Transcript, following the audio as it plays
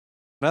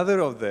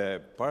Another of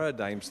the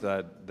paradigms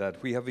that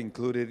we have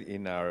included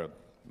in our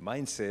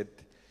mindset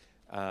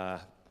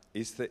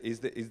is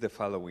the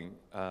following.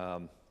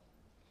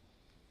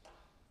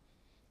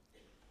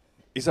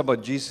 It's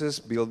about Jesus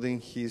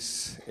building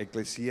his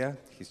ecclesia,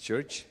 his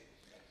church.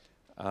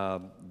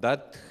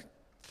 That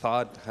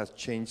thought has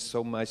changed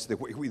so much the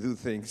way we do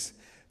things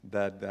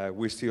that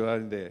we still are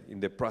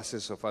in the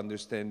process of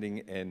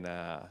understanding and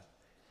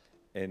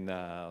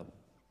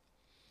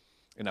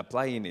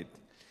applying it.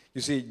 You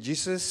see,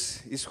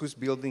 Jesus is who's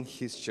building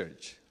his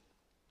church.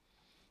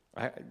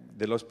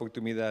 The Lord spoke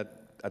to me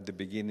that at the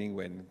beginning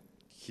when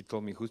he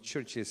told me, whose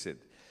church is it?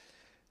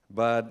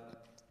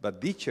 But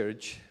the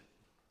church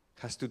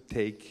has to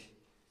take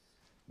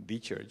the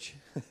church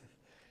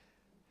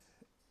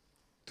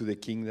to the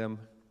kingdom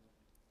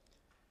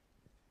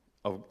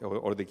of,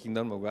 or the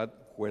kingdom of God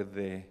where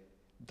the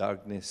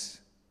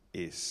darkness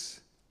is.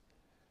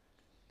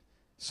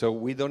 So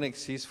we don't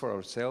exist for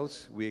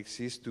ourselves. We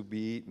exist to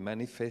be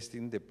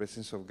manifesting the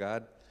presence of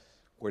God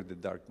where the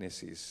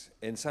darkness is.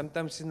 And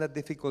sometimes it's not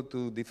difficult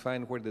to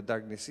define where the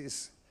darkness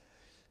is.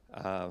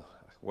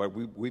 What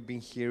we've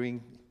been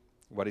hearing,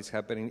 what is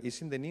happening,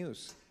 is in the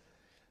news.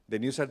 The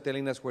news are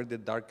telling us where the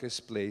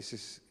darkest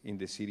places in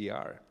the city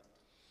are.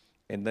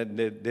 And then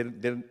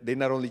they're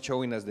not only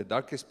showing us the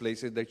darkest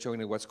places, they're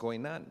showing us what's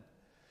going on.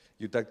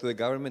 You talk to the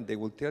government, they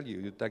will tell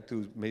you. You talk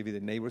to maybe the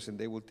neighbors, and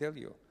they will tell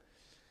you.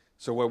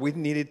 So what we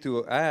needed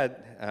to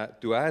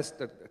add, to ask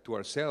to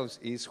ourselves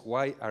is,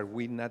 why are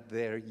we not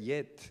there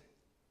yet?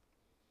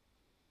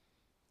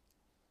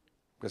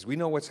 Because we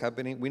know what's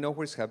happening, we know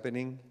what's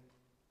happening,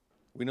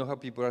 we know how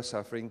people are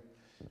suffering,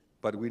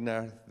 but we're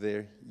not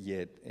there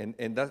yet.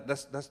 And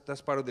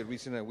that's part of the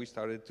reason that we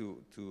started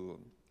to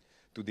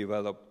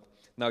develop.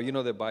 Now, you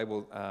know the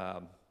Bible,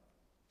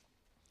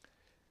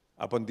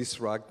 upon this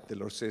rock, the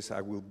Lord says,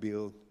 I will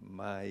build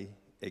my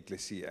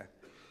ecclesia.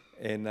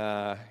 And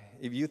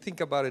if you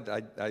think about it,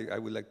 I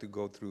would like to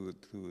go through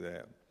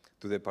to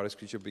the part of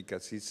Scripture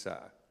because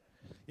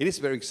it is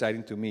very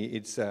exciting to me.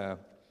 It's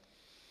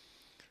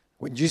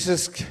when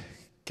Jesus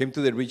came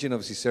to the region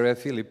of Caesarea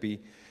Philippi,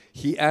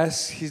 he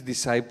asked his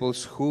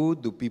disciples, who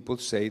do people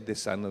say the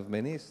Son of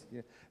Man is?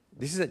 Yeah.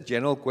 This is a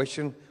general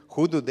question.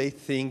 Who do they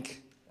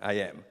think I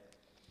am?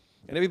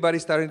 And everybody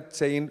started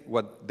saying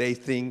what they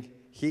think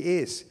he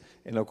is.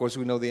 And of course,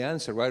 we know the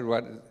answer,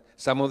 right?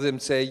 Some of them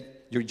say,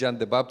 you're John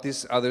the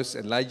Baptist, others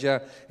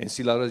Elijah, and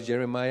still others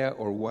Jeremiah,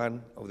 or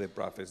one of the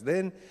prophets.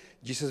 Then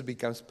Jesus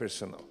becomes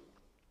personal.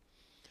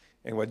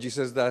 And what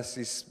Jesus does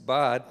is,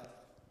 but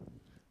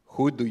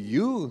who do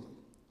you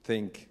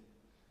think?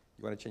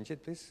 You want to change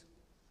it, please?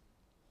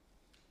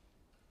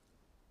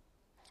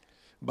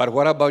 But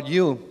what about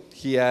you?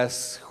 He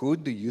asks, who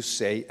do you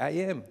say I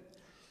am?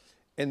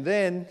 And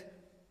then,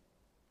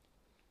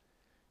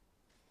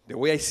 the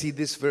way I see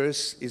this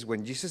verse is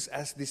when Jesus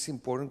asked this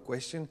important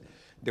question,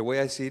 the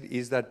way I see it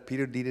is that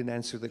Peter didn't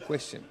answer the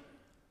question.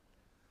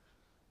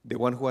 The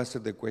one who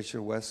answered the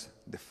question was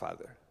the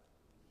Father.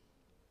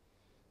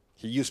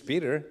 He used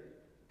Peter,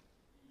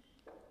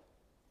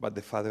 but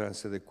the Father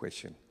answered the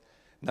question.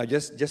 Now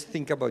just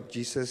think about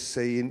Jesus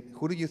saying,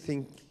 who do you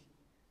think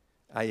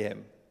I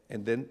am?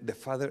 And then the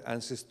Father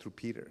answers through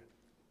Peter.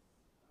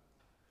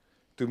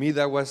 To me,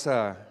 that was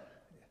a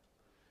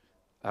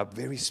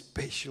very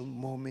special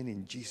moment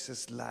in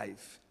Jesus'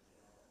 life.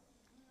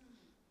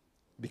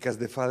 Because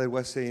the Father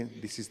was saying,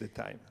 this is the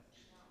time.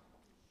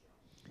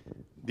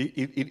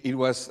 It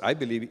was, I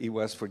believe it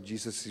was for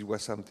Jesus, it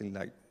was something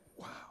like,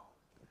 wow.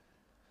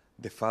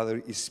 The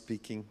Father is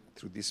speaking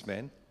through this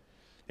man.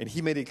 And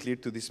he made it clear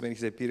to this man. He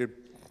said, Peter,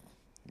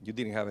 you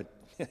didn't have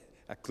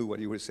a clue what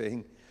you were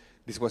saying.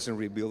 This wasn't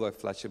revealed by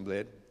flesh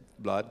and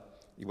blood.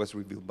 It was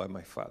revealed by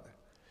my Father.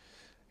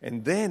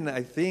 And then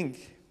I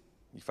think,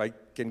 if I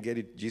can get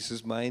it,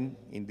 Jesus' mind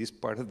in this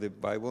part of the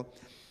Bible,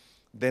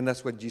 then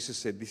that's what Jesus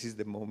said, this is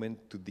the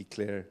moment to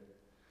declare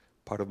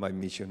part of my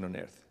mission on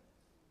earth.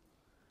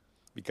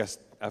 Because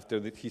after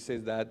he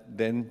says that,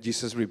 then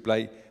Jesus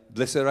replied,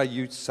 blessed are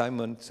you,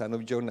 Simon, son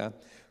of Jonah,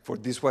 for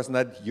this was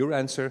not your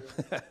answer.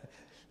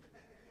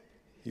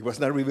 It was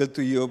not revealed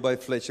to you by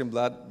flesh and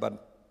blood,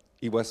 but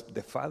it was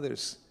the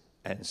Father's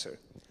answer.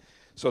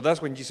 So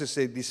that's when Jesus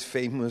said these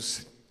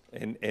famous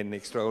and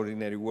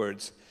extraordinary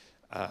words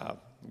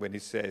when he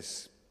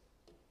says,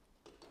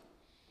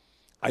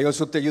 I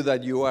also tell you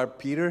that you are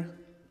Peter,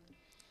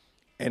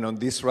 and on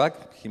this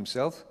rock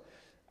himself,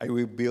 I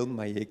will build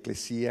my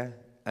ecclesia,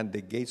 and the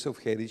gates of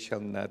Hades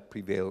shall not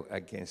prevail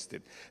against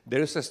it.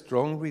 There is a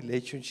strong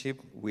relationship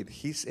with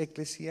his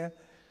ecclesia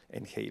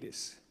and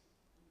Hades.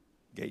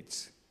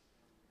 Gates.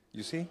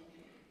 You see?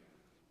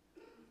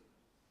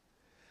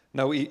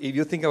 Now, if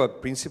you think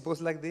about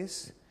principles like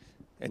this,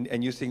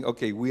 and you think,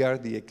 okay, we are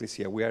the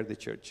ecclesia, we are the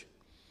church.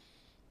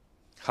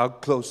 How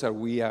close are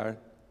we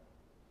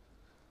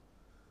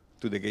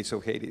to the gates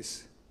of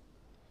Hades?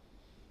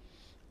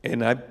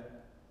 And I'm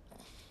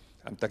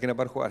talking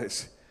about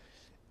Juarez.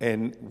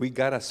 And we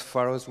got as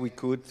far as we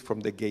could from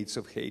the gates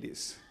of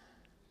Hades.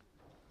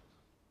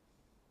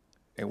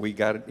 And we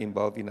got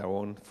involved in our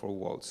own four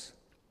walls.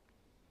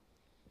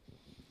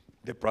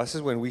 The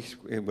process when we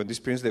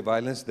experienced the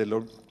violence, the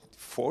Lord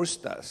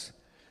forced us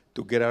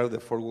to get out of the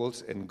four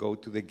walls and go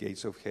to the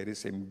gates of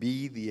Hades and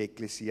be the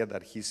ecclesia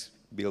that He's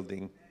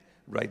building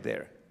right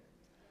there.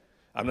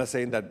 I'm not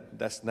saying that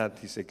that's not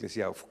His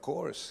ecclesia, of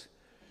course.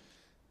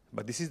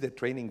 But this is the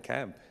training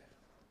camp.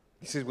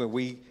 This is when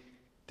we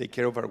take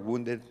care of our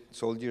wounded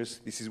soldiers.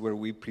 This is where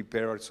we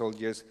prepare our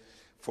soldiers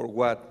for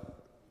what?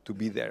 To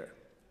be there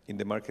in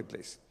the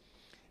marketplace.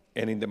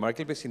 And in the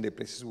marketplace, in the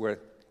places where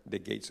the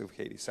gates of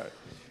Hades are.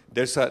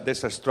 There's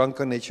a strong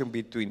connection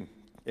between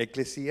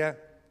ecclesia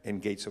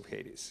and gates of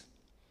Hades.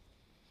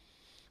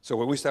 So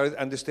when we started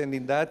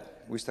understanding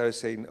that, we started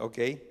saying,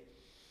 okay,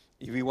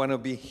 if we want to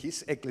be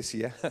His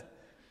ecclesia,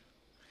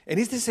 and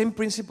it's the same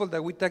principle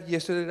that we talked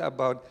yesterday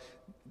about,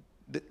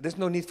 there's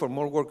no need for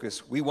more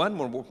workers. We want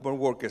more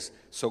workers,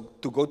 so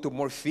to go to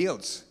more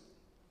fields,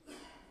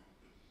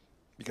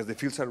 because the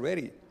fields are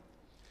ready.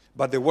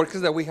 But the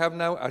workers that we have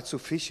now are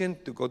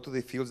sufficient to go to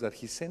the fields that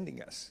He's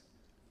sending us.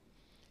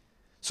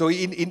 So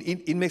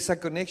it makes a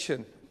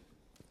connection.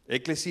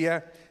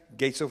 Ecclesia,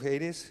 gates of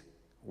Hades,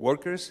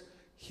 workers,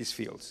 His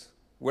fields.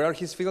 Where are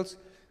His fields?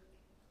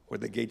 Where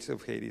the gates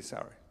of Hades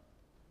are.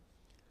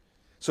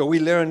 So we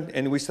learned,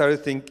 and we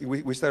started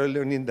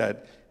learning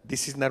that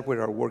this is not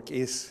where our work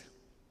is.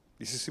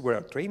 This is where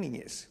our training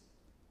is.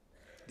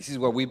 This is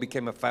where we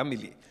became a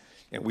family,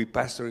 and we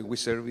pastor, and we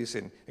service,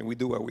 and we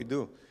do what we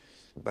do.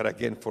 But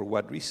again, for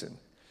what reason?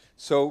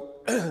 So,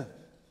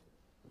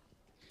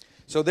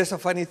 so there's a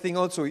funny thing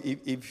also.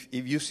 If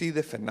you see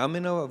the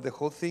phenomena of the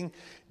whole thing,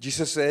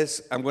 Jesus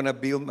says, I'm going to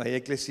build my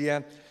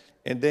ecclesia,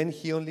 and then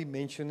He only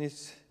mentioned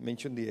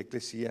the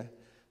ecclesia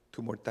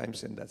 2 more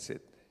times, and that's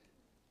it.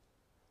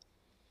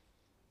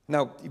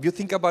 Now, if you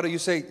think about it, you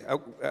say,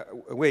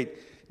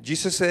 wait,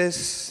 Jesus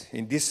says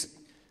in this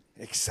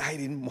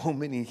exciting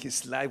moment in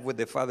His life where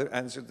the Father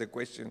answered the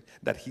question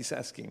that He's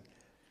asking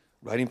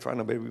right in front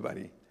of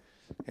everybody.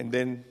 And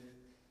then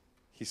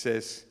He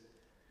says,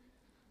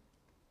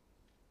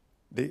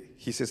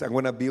 I'm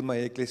going to build my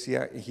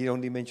ecclesia. He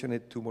only mentioned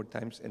it 2 more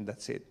times, and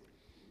that's it.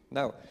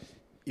 Now,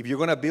 if you're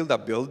going to build a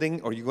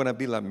building, or you're going to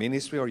build a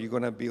ministry, or you're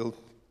going to build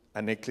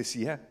an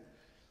ecclesia,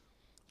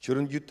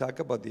 shouldn't you talk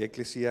about the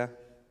ecclesia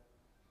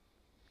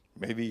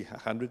maybe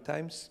 100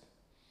 times?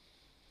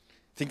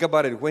 Think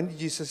about it. When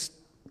Jesus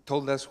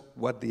told us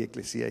what the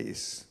ecclesia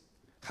is,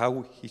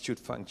 how He should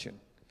function,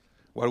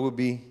 what would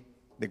be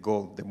the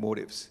goal, the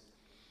motives?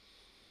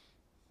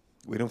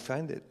 We don't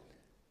find it.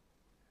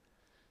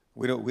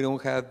 We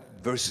don't have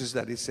verses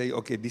that say,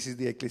 okay, this is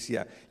the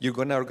ecclesia. You're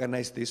going to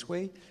organize this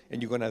way,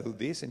 and you're going to do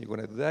this, and you're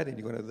going to do that, and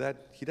you're going to do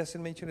that. He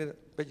doesn't mention it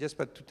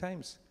but 2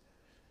 times.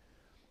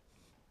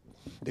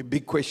 The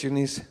big question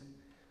is,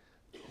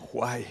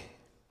 why?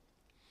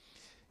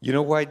 You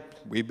know why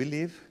we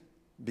believe?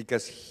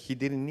 Because He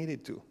didn't need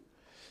it to.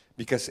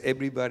 Because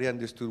everybody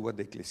understood what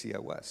the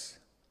ecclesia was.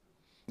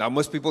 Now,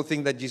 most people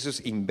think that Jesus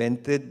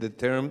invented the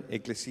term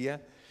ecclesia,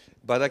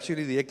 but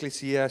actually the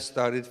ecclesia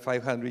started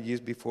 500 years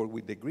before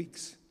with the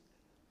Greeks.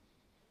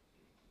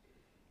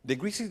 The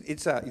Greeks,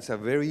 it's a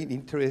very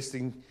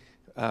interesting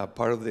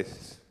part of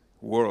this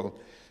world.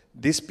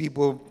 These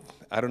people,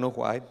 I don't know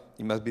why,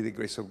 it must be the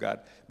grace of God,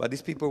 but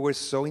these people were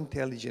so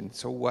intelligent,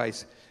 so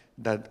wise,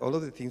 that all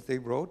of the things they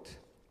wrote,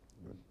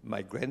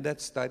 my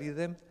granddad studied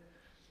them,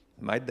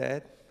 my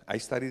dad, I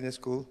studied in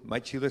school, my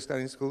children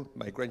studied in school,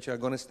 my grandchildren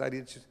are going to study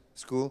in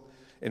school,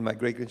 and my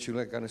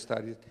great-grandchildren are going to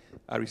study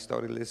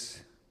Aristotle,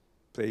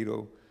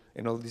 Plato,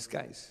 and all these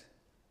guys.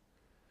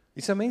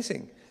 It's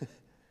amazing.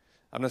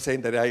 I'm not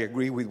saying that I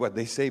agree with what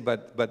they say,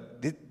 but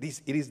it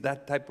is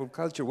that type of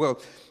culture. Well,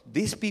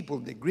 these people,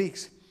 the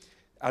Greeks,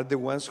 are the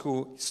ones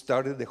who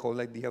started the whole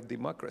idea of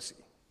democracy.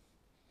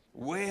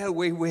 Way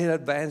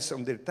advanced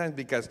on their time,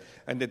 because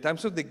in the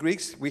times of the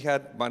Greeks, we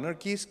had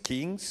monarchies,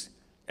 kings,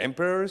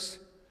 emperors.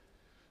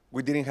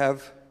 We didn't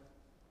have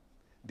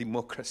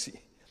democracy.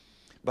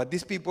 But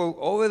these people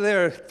over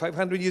there,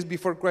 500 years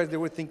before Christ, they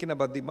were thinking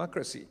about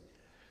democracy.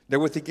 They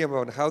were thinking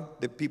about how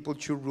the people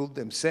should rule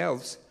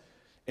themselves,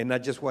 and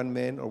not just one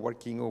man or one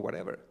king or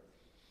whatever.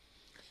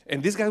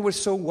 And these guys were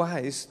so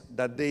wise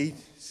that they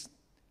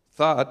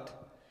thought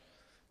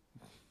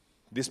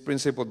this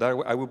principle,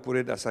 that I will put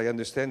it as I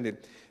understand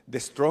it, the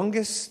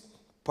strongest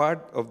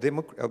part of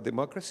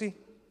democracy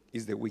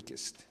is the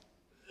weakest.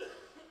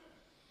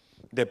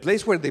 The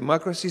place where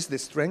democracy is the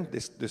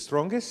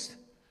strongest,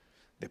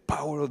 the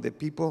power of the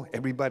people,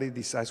 everybody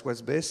decides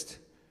what's best,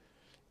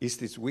 is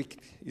this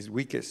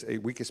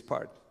weakest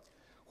part.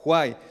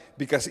 Why?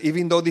 Because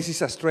even though this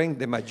is a strength,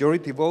 the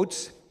majority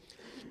votes,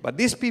 but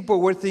these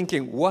people were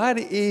thinking, what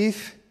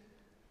if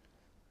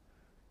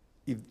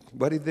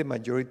the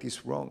majority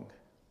is wrong?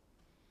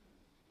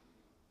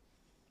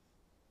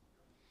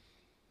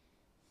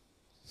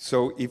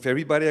 So if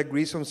everybody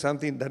agrees on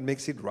something, that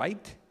makes it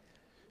right?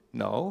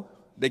 No,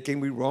 they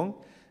can be wrong.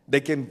 They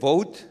can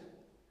vote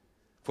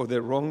for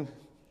the wrong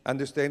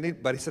understanding,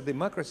 but it's a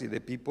democracy. The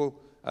people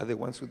are the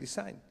ones who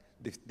decide.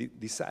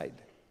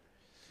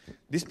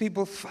 These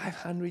people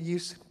 500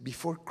 years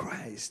before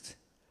Christ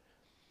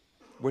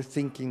were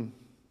thinking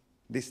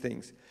these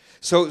things.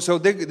 So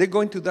they're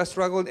going to that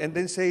struggle and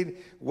then say,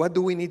 what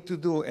do we need to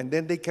do? And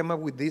then they come up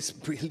with this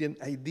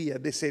brilliant idea.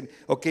 They said,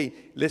 okay,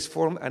 let's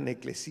form an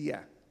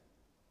ecclesia.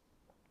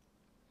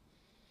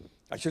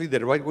 Actually,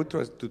 the right word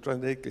to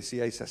translate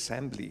ecclesia is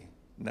assembly,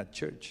 not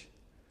church.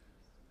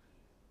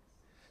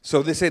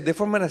 So they said they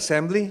form an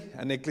assembly,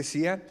 an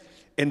ecclesia,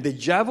 and the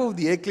job of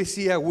the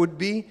ecclesia would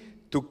be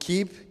to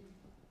keep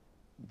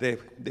the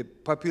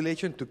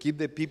population, to keep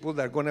the people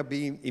that are going to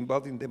be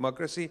involved in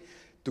democracy,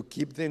 to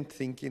keep them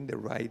thinking the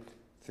right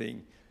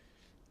thing,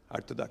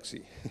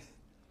 orthodoxy.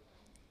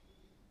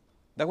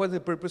 That was the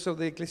purpose of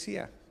the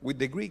ecclesia with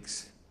the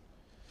Greeks.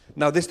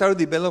 Now they started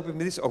developing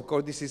this. Of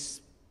course, this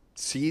is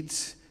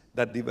seeds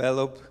that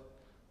develop,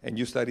 and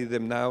you study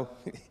them now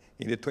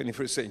in the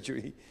 21st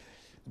century.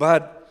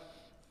 But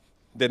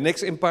the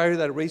next empire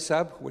that raised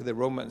up were the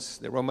Romans,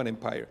 the Roman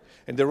Empire.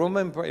 And the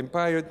Roman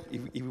Empire,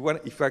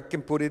 if I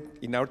can put it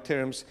in our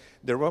terms,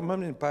 the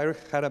Roman Empire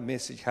had a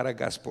message, had a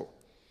gospel,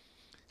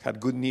 had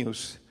good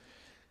news.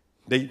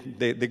 The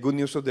good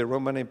news of the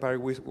Roman Empire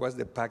was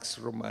the Pax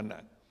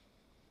Romana,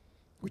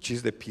 which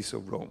is the peace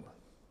of Rome.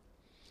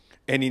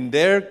 And in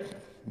their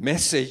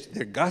message,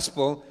 their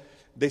gospel,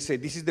 they say,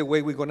 this is the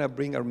way we're going to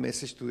bring our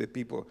message to the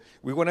people.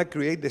 We want to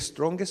create the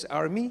strongest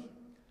army,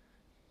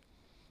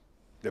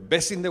 the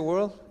best in the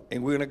world,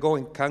 and we're going to go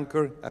and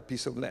conquer a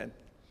piece of land.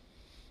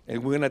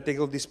 And we're going to take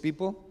all these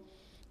people,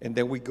 and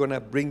then we're going to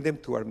bring them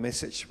to our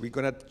message. We're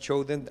going to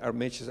show them our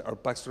message, our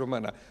Pax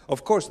Romana.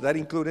 Of course, that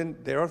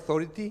included their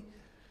authority,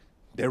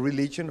 their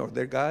religion or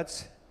their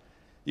gods.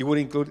 It would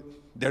include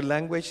their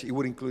language. It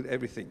would include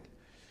everything.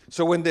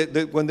 So when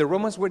the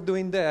Romans were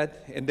doing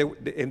that, and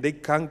they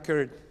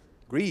conquered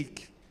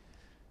Greece,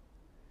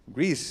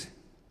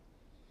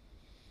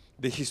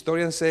 the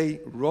historians say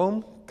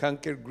Rome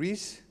conquered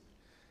Greece,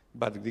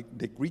 but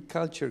the Greek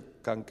culture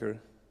conquered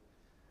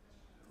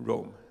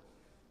Rome.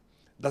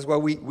 That's why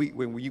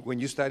when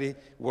you study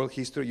world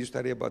history, you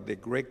study about the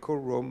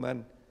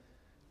Greco-Roman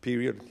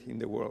period in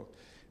the world.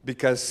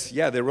 Because,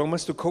 yeah, the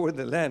Romans took over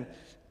the land,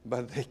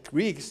 but the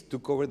Greeks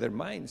took over their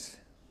minds.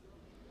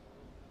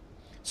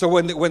 So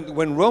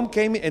when Rome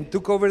came and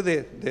took over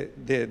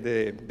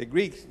the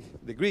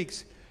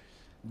Greeks,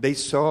 they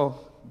saw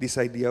this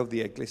idea of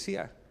the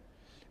ecclesia.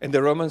 And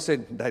the Romans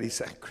said, that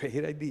is a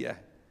great idea.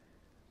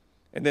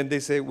 And then they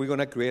say, we're going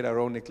to create our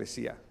own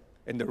ecclesia.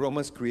 And the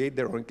Romans create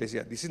their own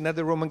ecclesia. This is not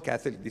the Roman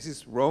Catholic. This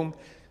is Rome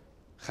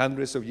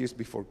hundreds of years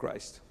before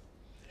Christ.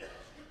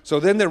 So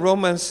then the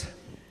Romans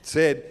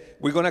said,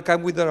 we're going to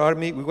come with our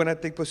army. We're going to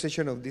take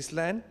possession of this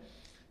land.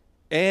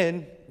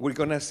 And we're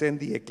going to send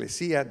the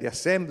ecclesia, the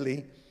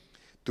assembly,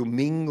 to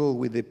mingle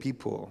with the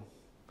people,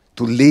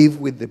 to live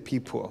with the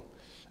people,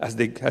 as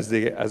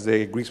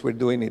the Greeks were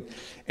doing it,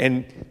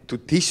 and to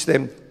teach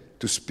them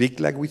to speak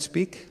like we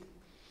speak,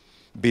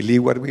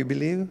 believe what we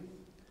believe,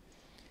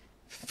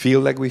 feel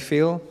like we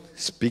feel,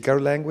 speak our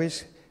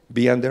language,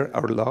 be under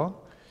our law.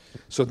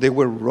 So they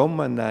were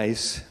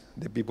Romanized,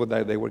 the people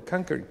that they were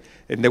conquering.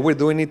 And they were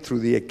doing it through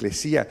the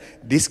ecclesia.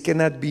 This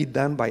cannot be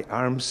done by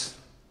arms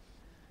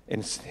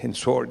and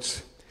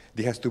swords.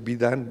 This has to be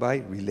done by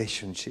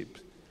relationship.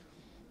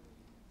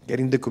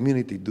 Get in the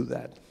community, do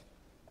that.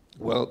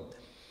 Well,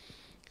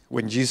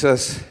 when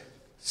Jesus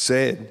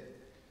said,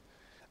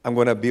 I'm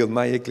going to build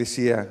my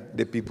ecclesia,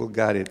 the people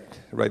got it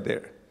right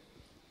there.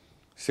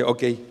 Say,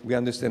 okay, we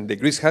understand. The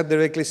Greeks had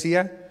their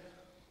ecclesia.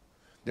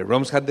 The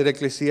Romans had their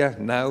ecclesia.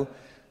 Now,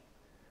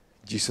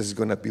 Jesus is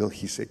going to build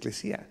his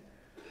ecclesia.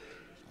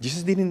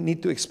 Jesus didn't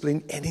need to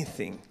explain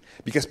anything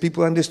because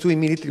people understood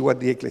immediately what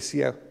the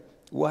ecclesia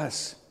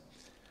was.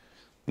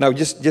 Now,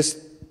 just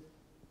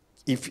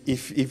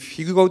if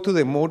you go to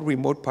the more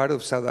remote part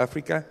of South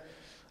Africa,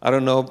 I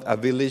don't know, a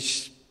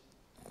village,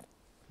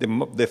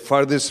 the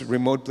farthest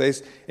remote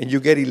place, and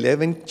you get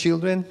 11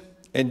 children,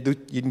 and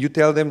you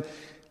tell them,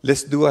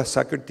 let's do a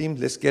soccer team,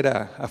 let's get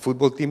a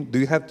football team. Do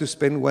you have to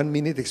spend 1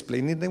 minute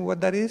explaining them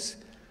what that is?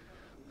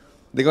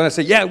 They're going to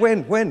say, yeah,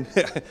 when?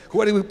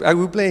 What are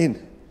we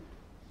playing?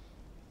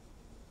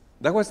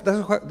 That's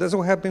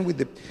what happened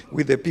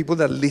with the people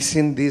that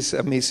listen these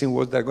amazing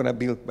words that are going to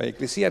build by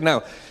ecclesia.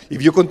 Now,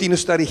 if you continue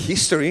to study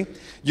history,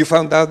 you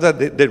found out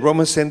that the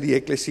Romans sent the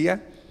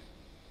ecclesia,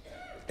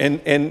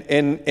 and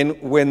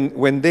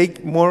when they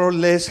more or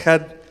less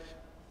had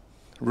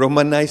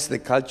Romanized the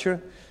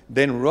culture,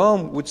 then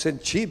Rome would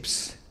send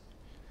ships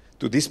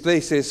to these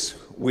places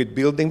with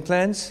building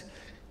plans,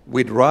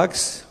 with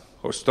rocks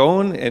or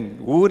stone and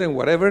wood and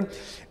whatever,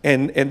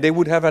 and they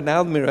would have an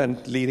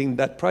almirant leading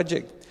that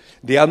project.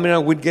 The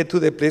almirant would get to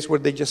the place where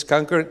they just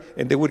conquered,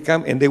 and they would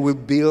come and they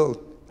would build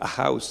a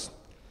house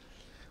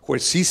where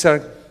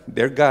Caesar,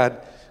 their god,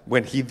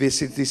 when he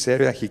visits this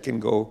area, he can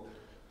go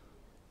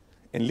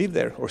and live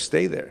there or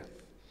stay there.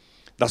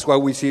 That's why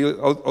we see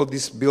all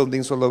these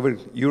buildings all over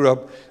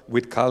Europe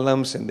with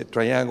columns and the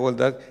triangle,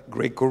 that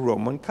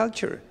Greco-Roman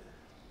culture.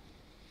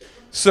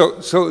 So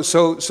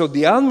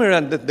the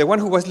almirant, the one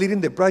who was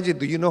leading the project,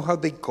 do you know how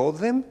they called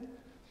them?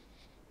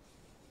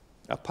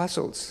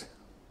 Apostles.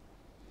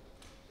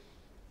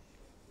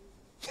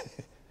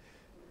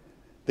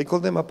 They call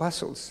them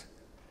apostles.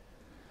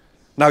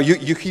 Now,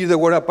 you hear the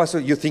word apostle,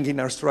 you think in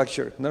our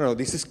structure. No,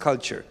 this is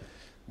culture.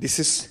 This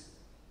is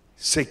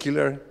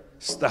secular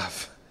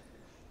stuff.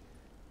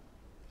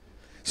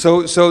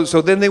 So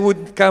then they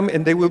would come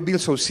and they will build.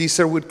 So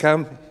Caesar would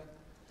come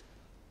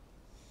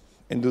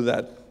and do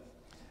that.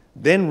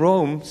 Then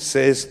Rome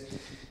says,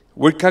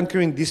 we're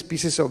conquering these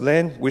pieces of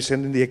land. We're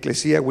sending the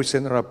ecclesia. We're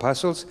sending our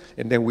apostles.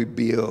 And then we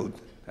build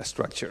a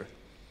structure.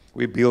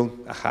 We build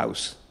a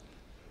house,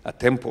 a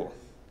temple,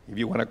 if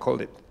you want to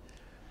call it.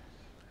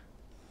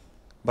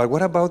 But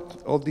what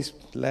about all this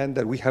land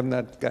that we have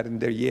not gotten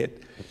there yet?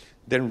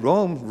 Then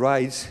Rome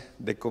writes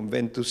the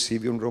Conventus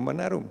Civium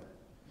Romanorum.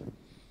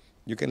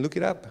 You can look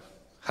it up,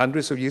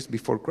 hundreds of years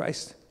before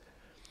Christ.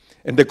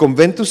 And the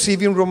Conventus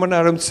Civium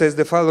Romanorum says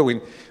the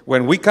following: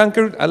 when we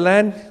conquer a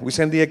land, we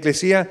send the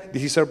ecclesia.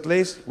 This is our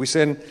place.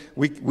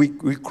 We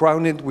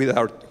crown it with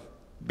our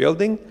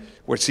building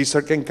where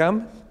Caesar can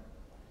come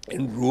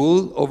and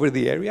rule over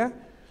the area.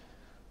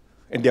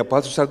 And the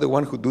apostles are the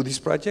ones who do this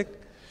project.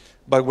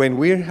 But when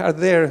we are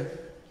there,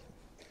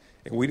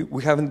 and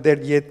we haven't there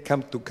yet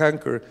come to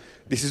conquer,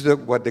 this is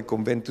what the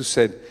Conventus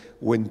said: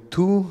 when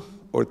 2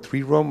 or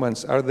 3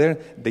 Romans are there,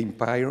 the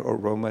empire or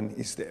Roman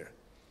is there.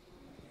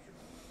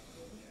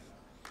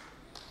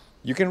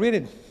 You can read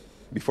it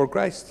before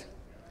Christ.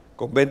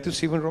 Conventus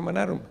Civium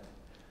Romanorum.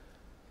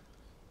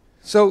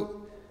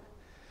 So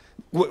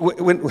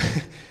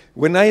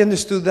when I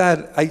understood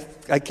that,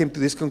 I came to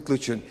this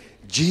conclusion: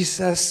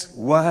 Jesus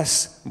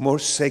was more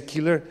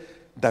secular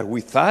than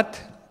we thought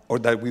or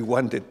that we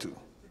wanted to.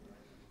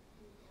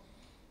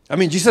 I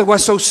mean, Jesus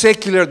was so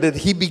secular that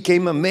he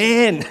became a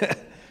man.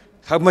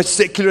 How much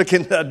secular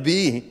can that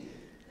be?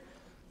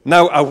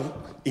 Now,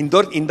 in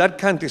that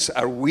context,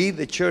 are we,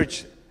 the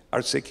church,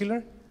 are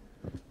secular?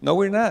 No,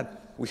 we're not.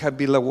 We have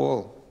built a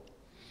wall.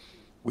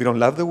 We don't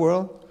love the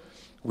world.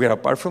 We are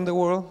apart from the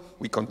world.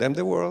 We condemn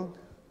the world.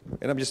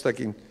 And I'm just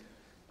talking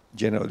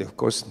generally. Of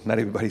course, not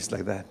everybody's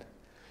like that.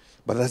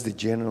 But that's the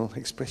general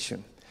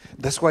expression.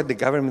 That's why the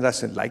government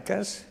doesn't like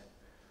us.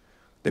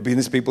 The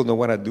business people don't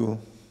want to do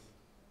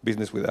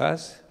business with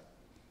us.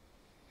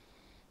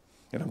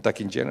 And I'm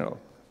talking general.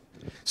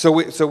 So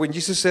when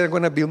Jesus said, I'm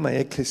going to build my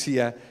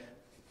ecclesia,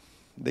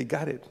 they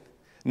got it.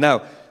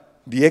 Now,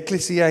 the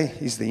ecclesia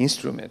is the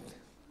instrument.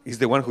 Is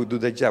the one who do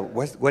the job.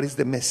 What is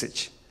the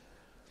message?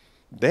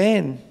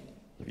 Then,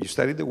 if you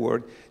study the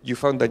word, you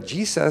found that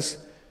Jesus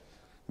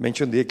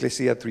mentioned the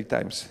ecclesia 3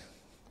 times.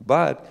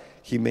 But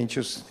he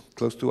mentions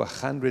close to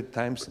 100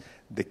 times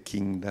the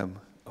kingdom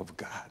of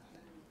God.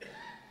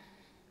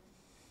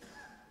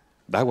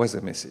 That was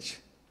the message.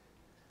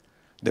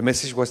 The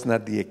message was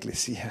not the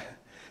ecclesia.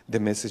 The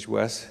message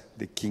was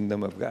the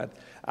kingdom of God.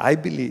 I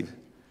believe,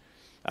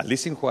 at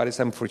least in Juarez,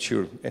 I'm for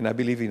sure, and I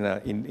believe in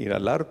a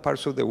lot of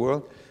parts of the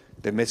world,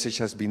 the message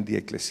has been the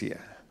ecclesia.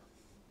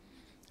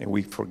 And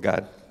we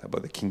forgot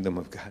about the kingdom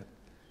of God.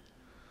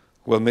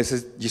 Well,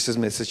 Jesus'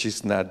 message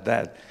is not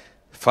that.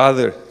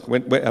 Father,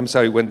 when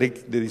the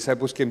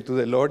disciples came to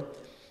the Lord,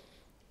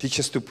 teach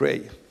us to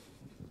pray.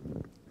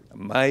 A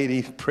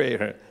mighty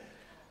prayer.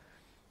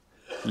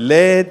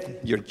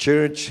 Let your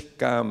church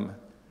come.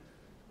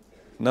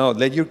 No,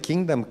 let your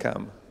kingdom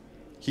come.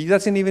 He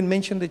doesn't even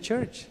mention the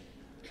church.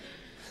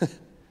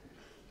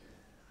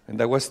 And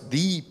that was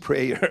the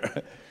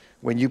prayer.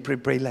 When you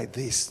pray like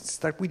this,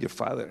 start with your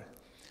Father.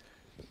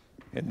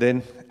 And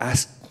then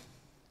ask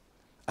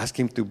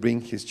him to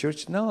bring his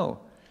church. No.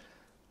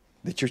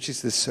 The church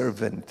is the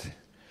servant.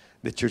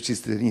 The church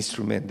is the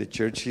instrument. The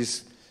church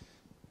is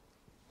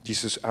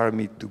Jesus'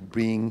 army to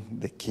bring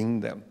the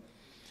kingdom.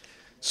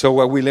 So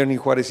what we learn in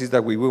Juarez is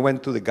that we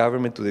went to the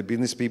government, to the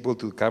business people,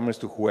 to the commerce,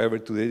 to whoever,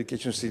 to the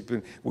education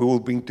system, we will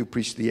bring to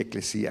preach the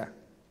ecclesia.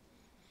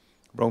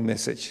 Wrong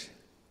message.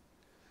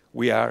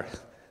 We are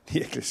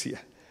the ecclesia.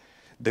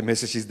 The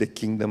message is the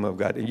kingdom of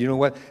God. And you know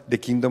what? The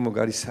kingdom of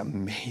God is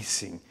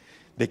amazing.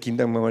 The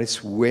kingdom of God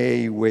is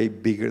way, way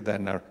bigger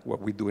than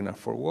what we do in our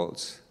 4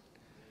 walls.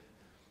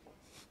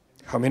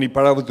 How many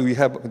parables do we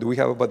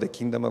have about the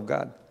kingdom of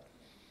God?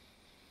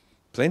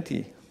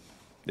 Plenty.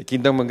 The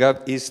kingdom of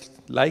God is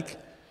like,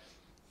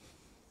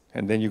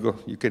 and then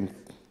you can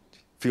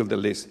fill the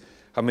list.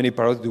 How many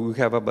parables do we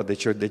have about the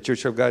church? The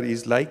church of God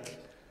is like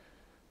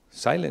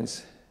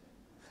silence.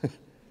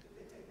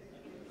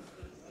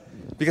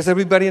 Because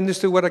everybody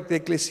understood what the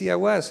ecclesia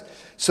was.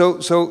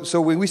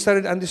 So when we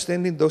started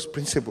understanding those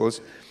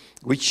principles,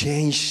 we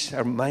changed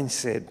our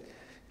mindset.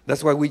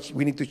 That's why we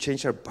need to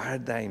change our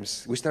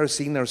paradigms. We started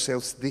seeing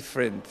ourselves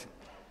different.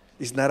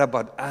 It's not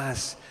about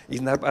us.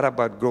 It's not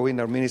about growing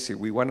our ministry.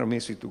 We want our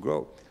ministry to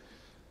grow.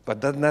 But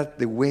that's not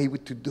the way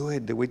to do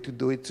it. The way to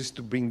do it is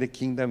to bring the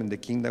kingdom, and the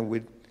kingdom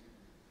will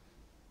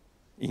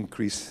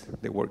increase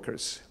the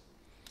workers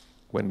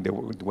when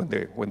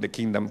the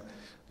kingdom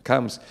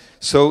comes.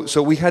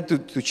 So we had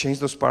to change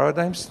those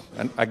paradigms.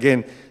 And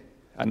again,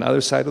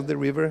 another side of the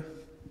river,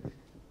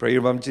 prayer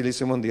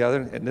evangelism on the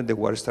other, and then the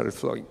water started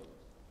flowing.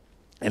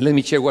 And let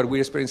me share what we're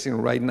experiencing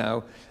right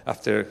now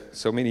after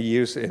so many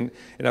years and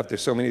after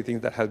so many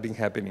things that have been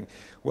happening.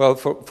 Well,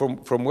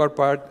 from what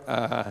part?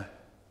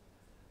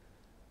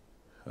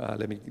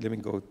 Let me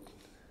go.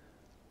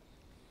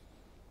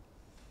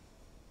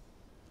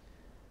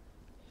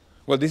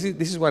 Well, this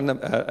is one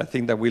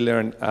thing that we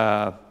learned.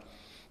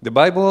 The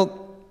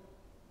Bible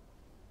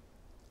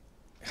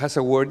has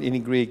a word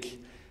in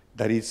Greek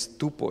that is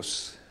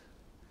tupos.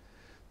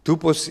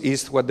 Tupos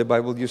is what the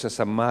Bible uses as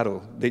a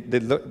model.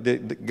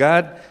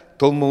 God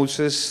told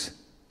Moses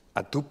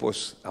a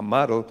tupos, a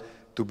model,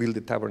 to build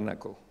the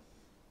tabernacle.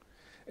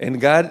 And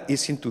God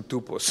is into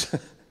tupos.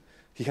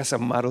 He has a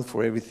model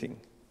for everything.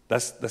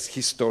 That's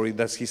his story.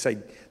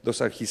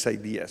 Those are his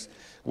ideas.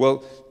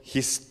 Well,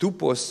 his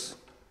tupos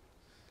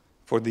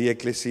for the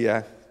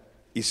ecclesia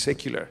is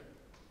secular.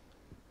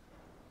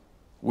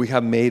 We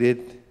have made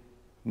it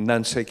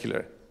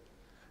non-secular.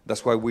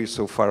 That's why we're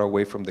so far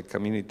away from the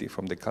community,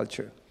 from the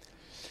culture.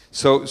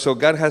 So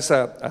God has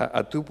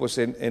a tupos,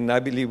 and I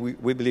believe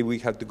we believe we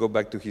have to go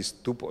back to his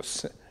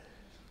tupos,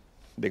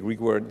 the Greek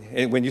word.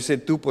 And when you say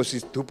tupos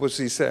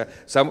is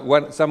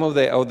some of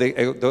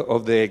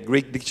the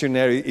Greek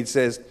dictionary. It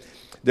says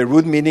the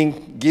root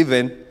meaning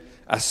given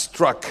as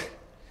struck,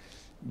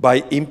 by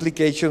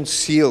implication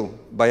seal,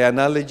 by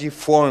analogy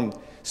formed,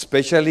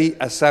 especially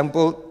a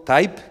sample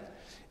type.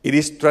 It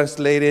is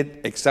translated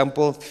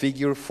example,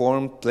 figure,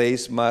 form,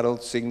 place, model,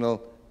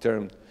 signal,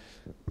 term.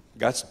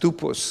 God's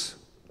tupos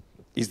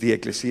is the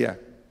ecclesia,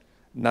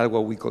 not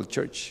what we call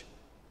church.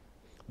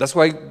 That's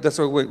why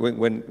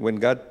when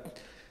God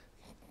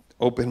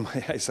opened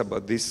my eyes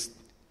about this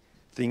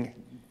thing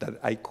that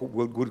I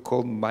would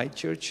call my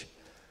church,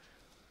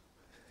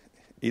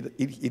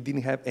 it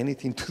didn't have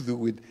anything to do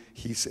with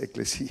his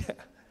ecclesia.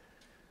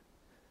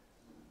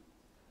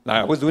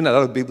 Now, I was doing a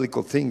lot of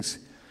biblical things,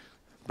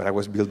 but I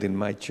was building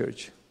my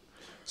church.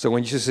 So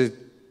when you said,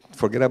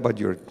 forget about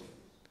your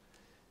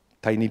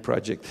tiny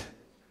project,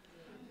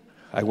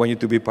 I want you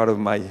to be part of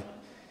my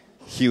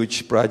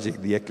huge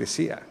project, the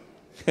ecclesia.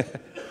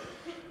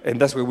 And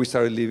that's where we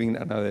started living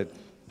another.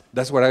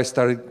 That's where I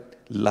started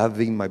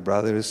loving my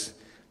brothers,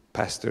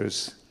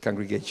 pastors,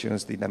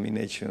 congregations,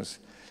 denominations,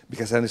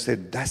 because I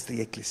understood that's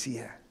the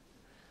ecclesia.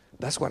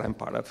 That's what I'm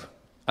part of.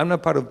 I'm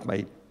not part of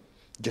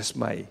just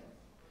my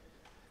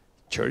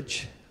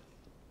church.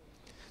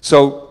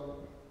 So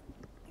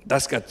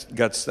that's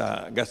God's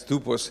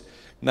tupos.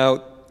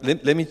 Now,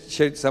 let me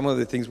share some of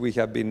the things we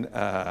have been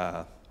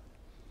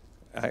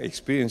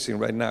experiencing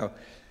right now.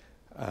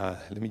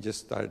 Let me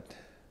just start.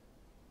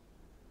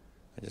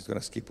 I'm just going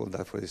to skip all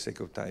that for the sake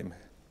of time.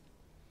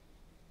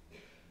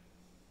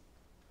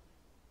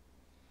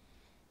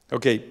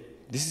 Okay,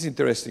 this is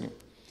interesting.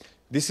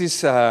 This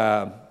is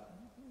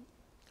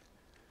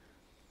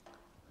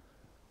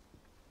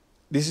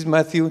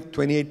Matthew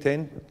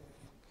 28:10.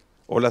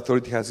 All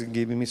authority has been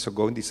given me, so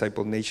go and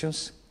disciple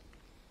nations.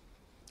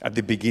 At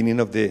the beginning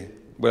at the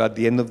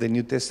end of the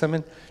New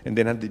Testament, and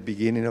then at the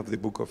beginning of the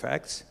book of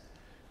Acts.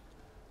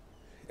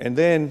 And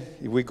then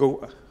if we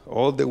go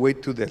all the way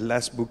to the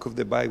last book of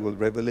the Bible,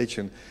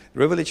 Revelation.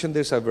 Revelation,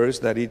 there's a verse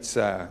that it's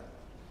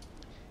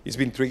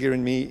been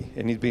triggering me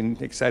and it's been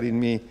exciting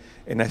me,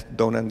 and I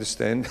don't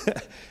understand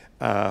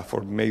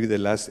for maybe the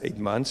last 8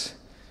 months.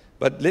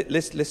 But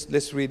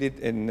let's read it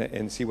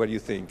and see what you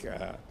think.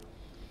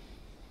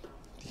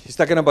 He's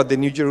talking about the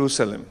New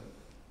Jerusalem,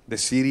 the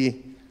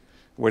city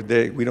where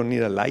we don't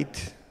need a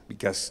light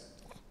because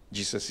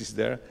Jesus is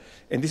there.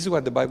 And this is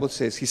what the Bible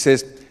says. He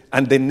says,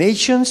 and the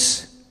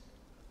nations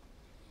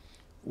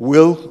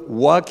will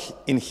walk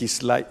in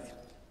his light,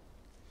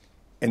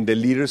 and the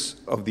leaders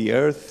of the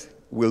earth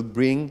will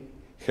bring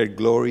her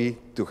glory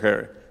to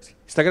her.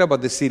 He's talking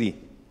about the city.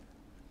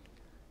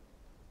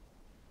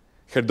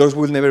 Her doors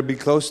will never be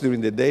closed during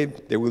the day.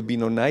 There will be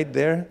no night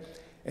there,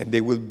 and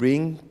they will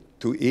bring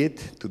to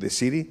the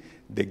city,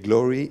 the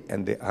glory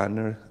and the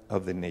honor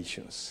of the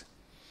nations.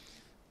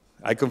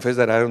 I confess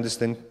that I don't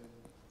understand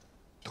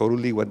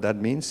totally what that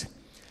means,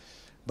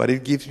 but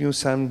it gives you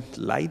some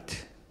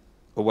light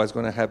of what's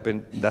going to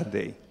happen that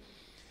day.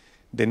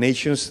 The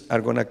nations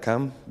are going to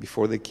come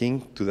before the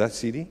king to that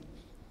city.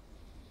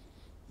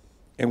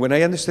 And when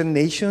I understand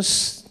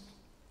nations,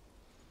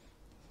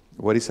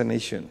 what is a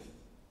nation?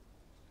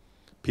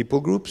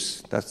 People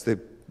groups, that's the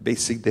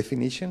basic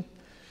definition.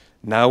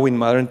 Now in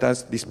modern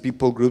times, these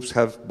people groups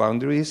have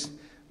boundaries,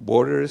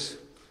 borders,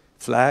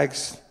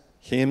 flags,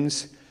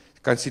 hymns,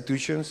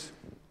 constitutions.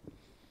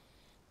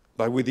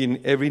 But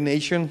within every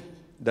nation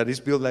that is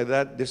built like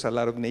that, there's a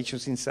lot of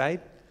nations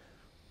inside,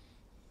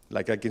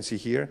 like I can see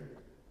here.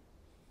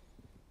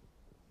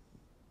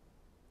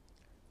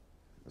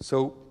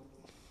 So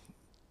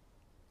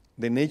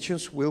the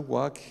nations will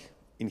walk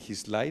in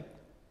his light,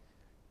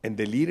 and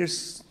the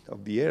leaders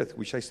of the earth,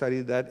 which I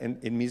studied that,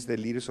 and it means the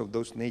leaders of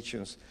those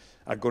nations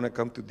are going to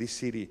come to this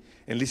city.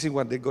 And listen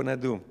what they're going to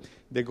do.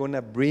 They're going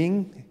to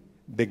bring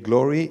the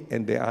glory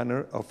and the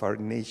honor of our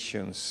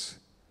nations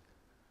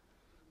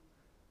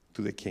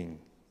to the king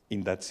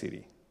in that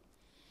city.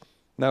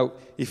 Now,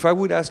 if I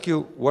would ask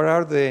you, what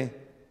are the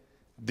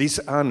this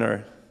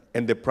honor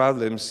and the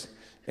problems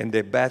and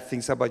the bad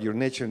things about your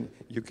nation,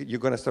 you're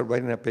going to start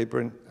writing a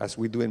paper, as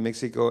we do in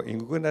Mexico,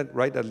 and we're going to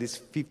write at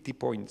least 50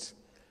 points.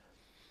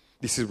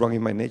 This is wrong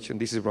in my nation.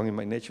 This is wrong in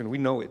my nation. We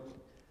know it.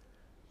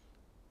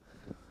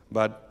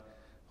 But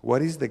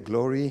what is the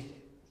glory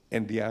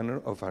and the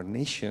honor of our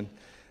nation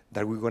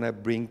that we're going to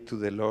bring to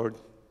the Lord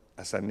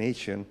as a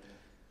nation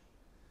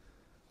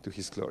to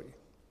his glory?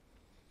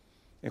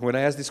 And when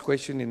I ask this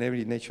question in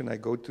every nation I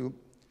go to,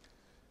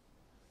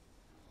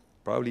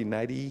 probably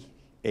 98%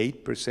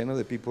 of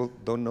the people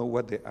don't know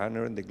what the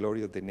honor and the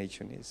glory of the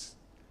nation is.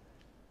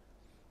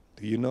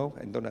 Do you know?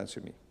 And don't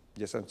answer me.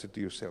 Just answer to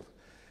yourself.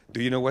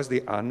 Do you know what's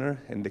the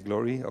honor and the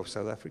glory of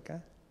South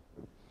Africa?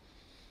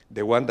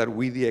 The one that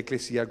we, the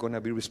ecclesia, are going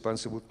to be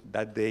responsible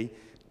that day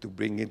to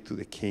bring it to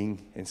the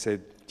king and say,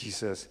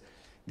 Jesus,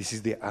 this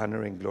is the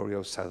honor and glory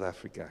of South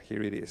Africa.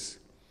 Here it is.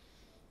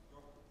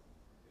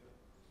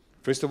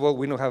 First of all,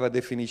 we don't have a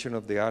definition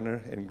of the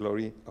honor and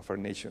glory of our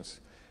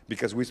nations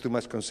because we're too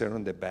much concerned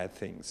on the bad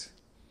things.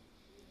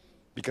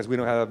 Because we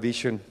don't have a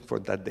vision for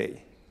that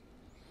day.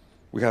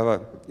 We have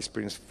an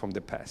experience from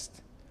the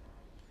past.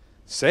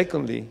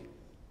 Secondly,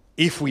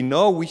 if we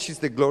know which is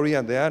the glory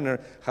and the honor,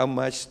 how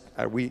much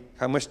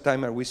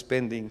time are we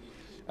spending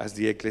as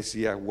the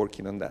ecclesia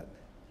working on that?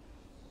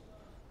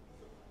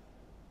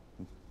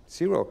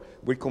 Zero.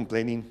 We're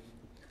complaining.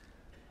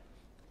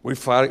 We're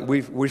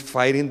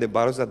fighting the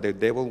battles that the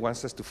devil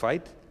wants us to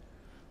fight,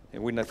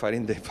 and we're not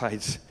fighting the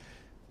fights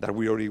that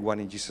we already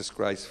won in Jesus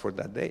Christ for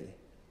that day.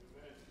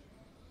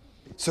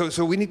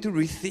 So we need to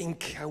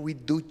rethink how we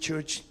do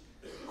church,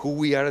 who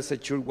we are as a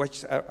church,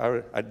 what's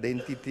our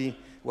identity,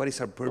 what is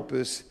our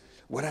purpose,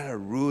 what are our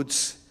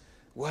roots,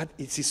 what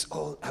is this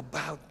all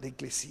about, the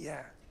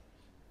ecclesia.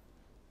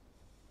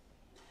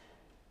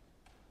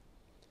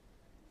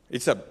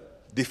 It's a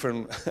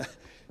different...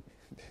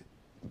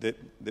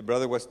 The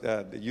brother was,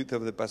 the youth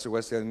of the pastor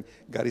was saying,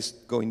 God is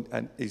going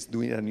and is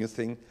doing a new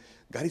thing.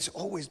 God is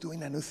always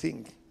doing a new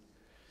thing.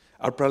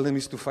 Our problem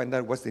is to find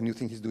out what's the new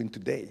thing he's doing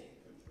today.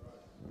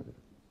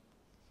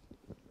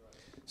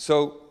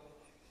 So,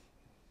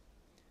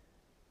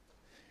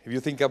 if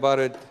you think about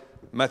it,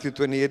 Matthew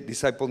 28,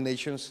 disciple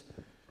nations,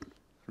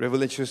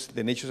 Revelations,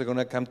 the nations are going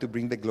to come to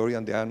bring the glory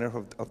and the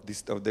honor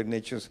of their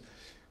nations.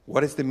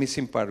 What is the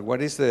missing part?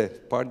 What is the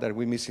part that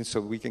we're missing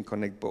so we can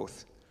connect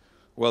both?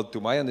 Well,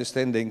 to my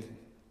understanding,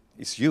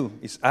 it's you,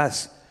 it's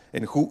us.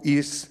 And who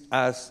is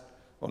us?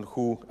 On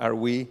who are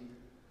we?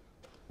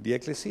 The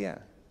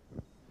ecclesia.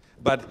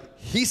 But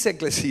his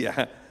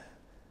ecclesia,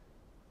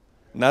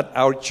 not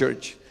our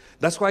church.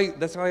 That's why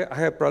I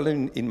have a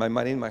problem in my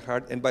mind, in my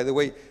heart. And by the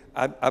way,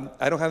 I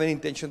don't have any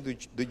intention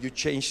to you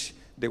change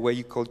the way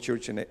you call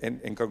church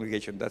and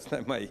congregation. That's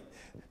not my...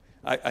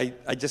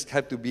 I just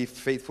have to be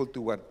faithful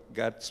to what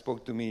God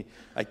spoke to me.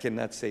 I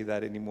cannot say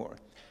that anymore.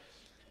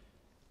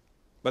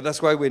 But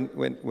that's why when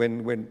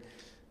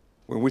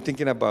we're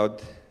thinking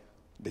about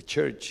the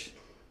church,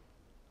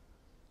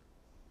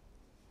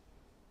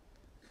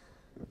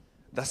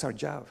 that's our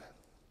job.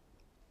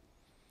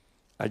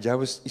 Our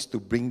job is to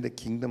bring the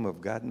kingdom of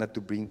God, not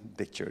to bring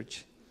the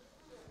church.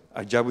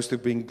 Our job is to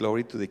bring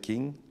glory to the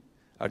King.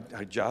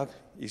 Our job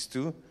is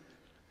to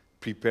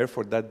prepare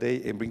for that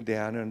day and bring the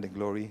honor and the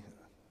glory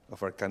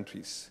of our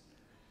countries,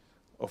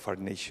 of our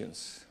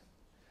nations.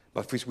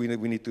 But first we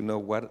need to know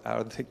what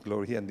are the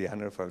glory and the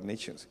honor of our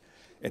nations,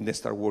 and then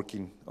start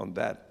working on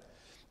that.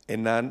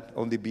 And not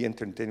only be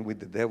entertained with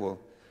the devil,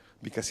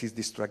 because he's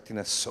distracting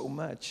us so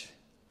much.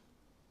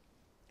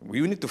 We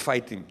need to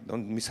fight him,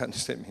 don't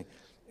misunderstand me.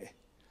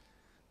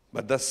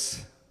 But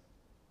that's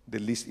the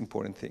least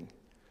important thing.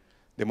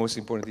 The most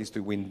important thing is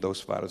to win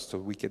those battles so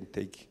we can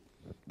take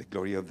the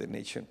glory of the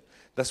nation.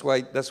 That's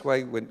why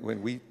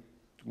when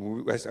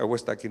I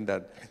was talking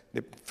that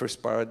the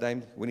first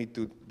paradigm, we need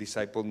to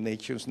disciple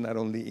nations, not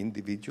only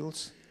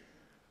individuals.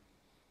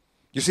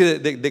 You see,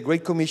 the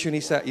Great Commission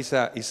is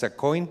a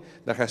coin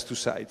that has two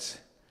sides.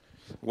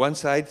 One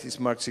side is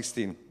Mark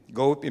 16.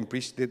 Go and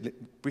preach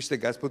the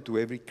gospel to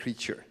every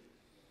creature.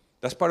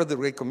 That's part of the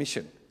Great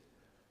Commission.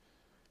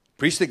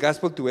 Preach the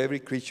gospel to every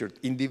creature,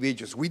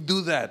 individuals. We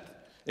do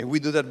that, and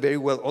we do that very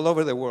well all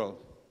over the world.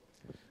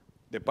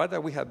 The part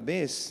that we have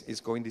missed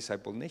is going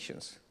disciple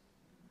nations.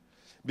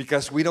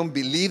 Because we don't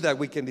believe that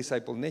we can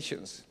disciple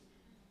nations.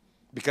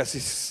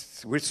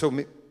 Because we're so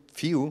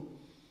few,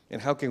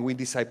 and how can we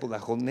disciple a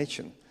whole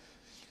nation?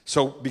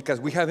 So, because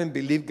we haven't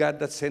believed God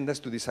that sent us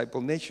to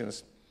disciple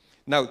nations.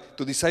 Now,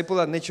 to disciple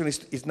a nation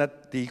is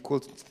not the equal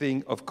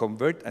thing of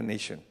convert a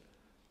nation.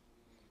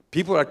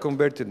 People are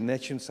converted,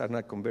 nations are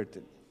not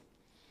converted.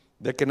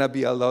 There cannot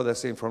be a law that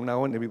saying from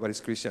now on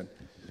everybody's Christian.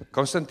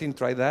 Constantine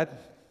tried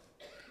that,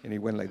 and it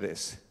went like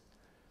this.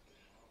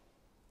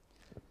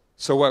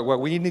 So what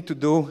we need to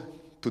do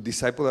to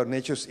disciple our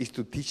nations is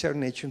to teach our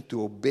nation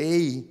to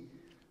obey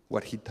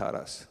what he taught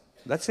us.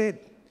 That's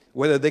it.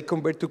 Whether they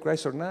convert to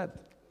Christ or not.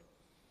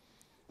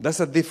 That's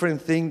a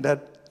different thing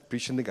than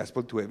preaching the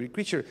gospel to every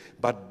creature.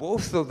 But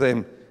both of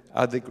them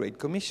are the Great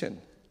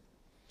Commission.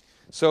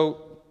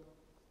 So,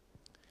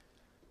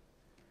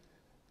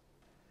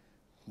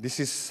 This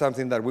is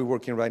something that we're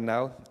working right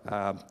now.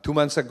 2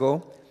 months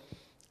ago,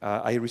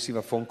 I received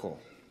a phone call.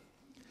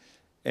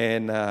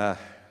 And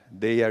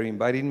they are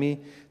inviting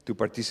me to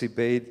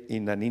participate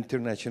in an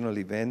international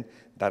event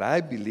that I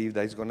believe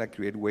that is going to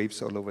create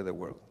waves all over the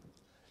world.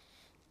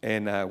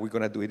 And we're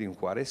going to do it in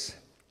Juarez.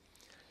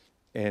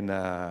 And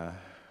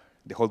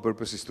the whole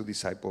purpose is to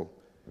disciple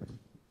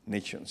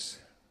nations.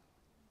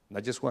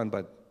 Not just one,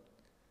 but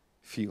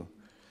few.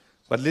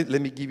 But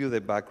let me give you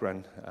the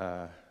background.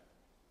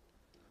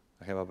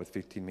 I have about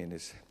 15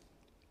 minutes.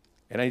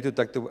 And I need to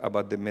talk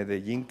about the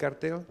Medellin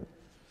cartel.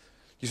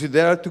 You see,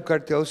 there are two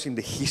cartels in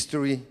the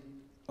history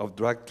of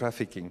drug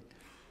trafficking.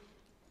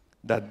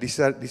 That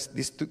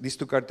these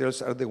two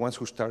cartels are the ones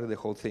who started the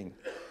whole thing.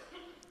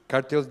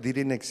 Cartels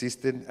didn't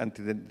exist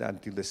until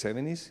the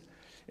 70s.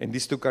 And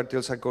these two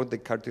cartels are called the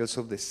cartels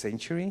of the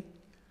century,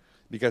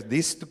 because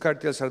these two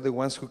cartels are the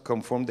ones who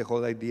conform the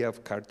whole idea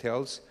of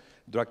cartels,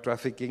 drug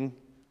trafficking,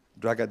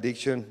 drug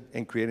addiction,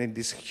 and creating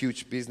this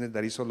huge business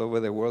that is all over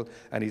the world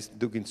and is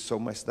doing so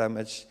much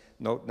damage,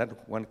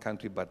 not one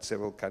country, but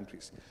several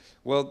countries.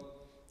 Well,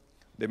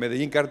 the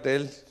Medellin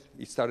cartel,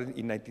 it started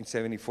in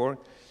 1974,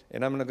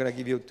 and I'm not going to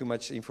give you too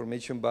much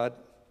information,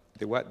 but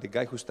the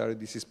guy who started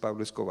this is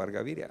Pablo Escobar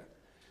Gaviria.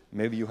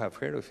 Maybe you have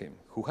heard of him.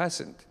 Who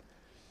hasn't?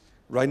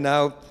 Right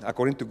now,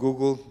 according to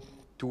Google,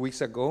 2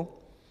 weeks ago,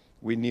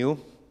 we knew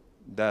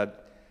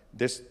that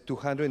there's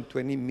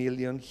 220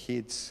 million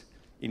hits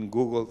in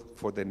Google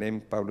for the name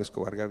Pablo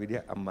Escobar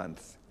Gaviria a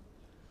month.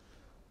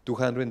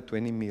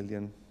 220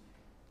 million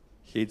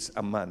hits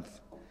a month.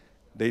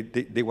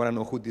 They want to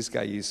know who this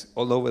guy is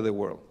all over the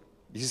world.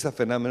 This is a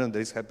phenomenon that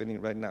is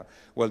happening right now.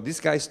 Well, this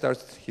guy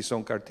starts his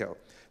own cartel.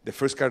 The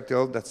first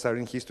cartel that started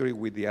in history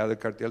with the other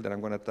cartel that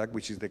I'm going to attack,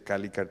 which is the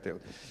Cali cartel.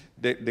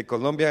 The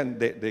Colombian,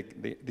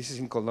 this is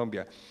in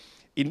Colombia.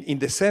 In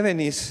the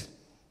 70s,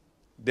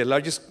 the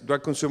largest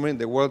drug consumer in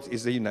the world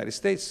is the United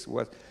States,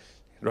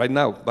 right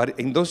now. But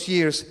in those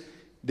years,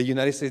 the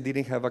United States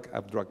didn't have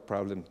a drug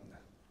problem.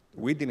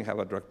 We didn't have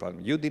a drug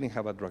problem. You didn't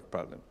have a drug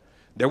problem.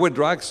 There were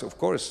drugs, of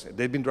course.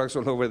 There have been drugs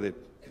all over the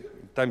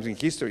times in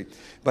history.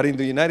 But in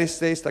the United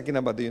States, talking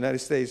about the United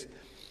States,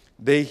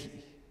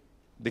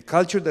 the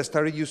culture that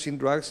started using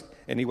drugs,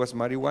 and it was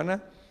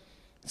marijuana,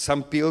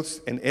 some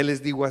pills, and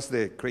LSD was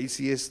the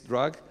craziest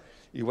drug.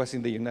 It was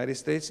in the United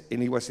States,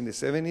 and it was in the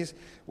 70s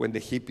when the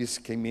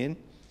hippies came in.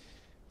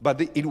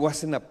 But it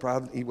wasn't a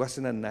problem. It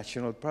wasn't a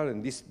national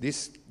problem.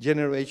 This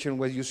generation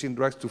was using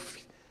drugs to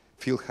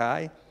feel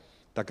high,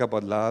 talk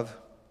about love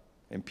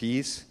and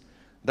peace.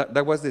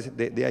 That was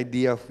the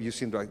idea of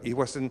using drugs. It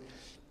wasn't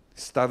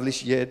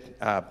established yet,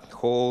 a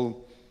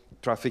whole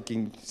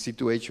trafficking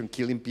situation,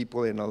 killing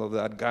people and all of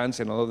that, guns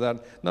and all of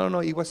that. No,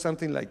 it was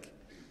something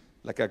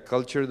like a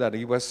culture that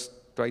it was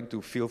trying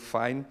to feel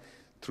fine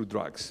through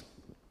drugs.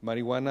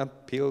 Marijuana,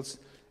 pills,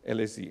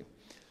 LSD.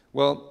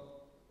 Well,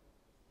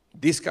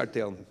 this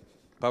cartel,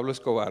 Pablo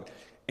Escobar,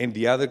 and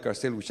the other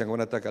cartel, which I'm going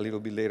to talk a little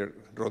bit later,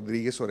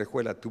 Rodriguez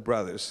Orejuela, two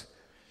brothers,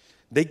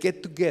 they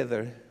get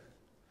together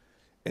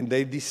and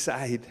they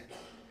decide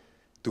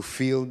to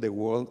fill the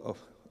world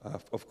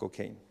of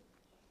cocaine,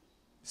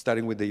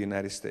 starting with the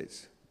United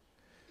States.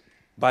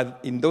 But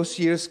in those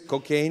years,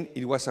 cocaine,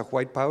 it was a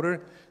white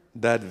powder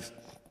that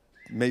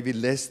maybe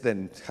less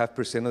than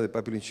 0.5% of the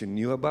population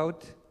knew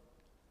about.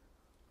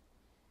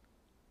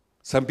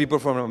 Some people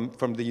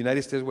from the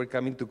United States were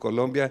coming to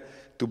Colombia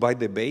to buy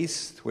the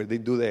base where they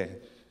do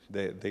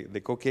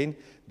the cocaine.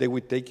 They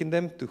would take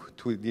them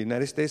to the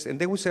United States, and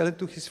they would sell it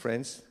to his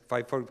friends,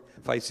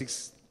 five,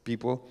 6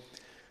 people.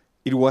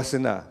 It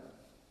wasn't a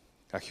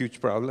huge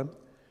problem.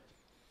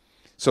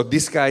 So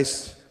these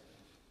guys,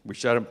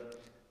 which are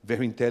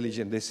very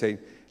intelligent, they say,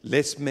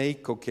 let's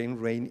make cocaine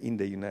rain in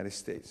the United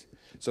States.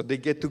 So they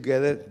get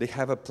together, they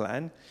have a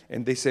plan,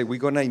 and they say, we're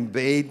going to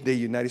invade the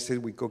United States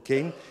with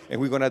cocaine, and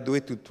we're going to do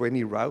it to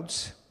 20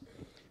 routes,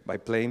 by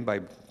plane, by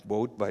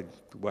boat, by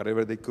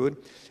whatever they could.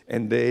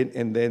 And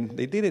then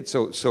they did it.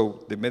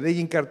 So the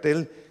Medellin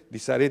cartel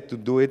decided to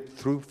do it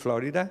through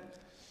Florida,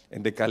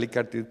 and the Cali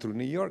cartel through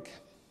New York.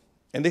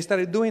 And they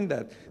started doing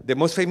that. The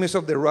most famous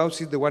of the routes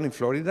is the one in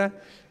Florida,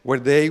 where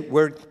they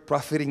were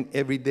profiting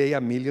every day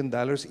 $1 million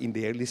in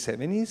the early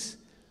 70s.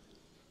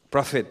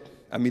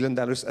 Profit, $1 million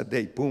a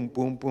day. Boom,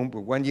 boom, boom,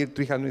 boom. 1 year,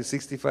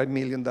 $365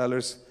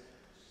 million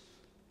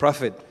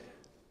profit.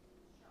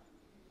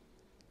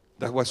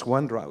 That was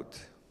one route.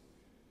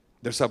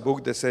 There's a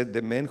book that said,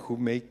 The Men Who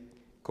Make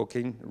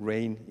Cocaine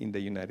Rain in the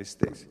United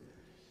States.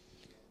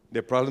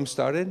 The problem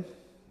started,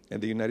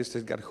 and the United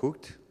States got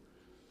hooked.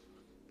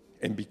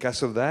 And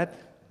because of that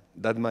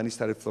money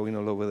started flowing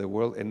all over the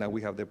world, and now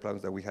we have the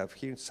problems that we have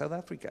here in South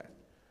Africa.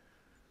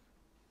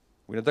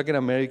 We're not talking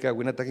America,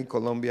 we're not talking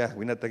Colombia,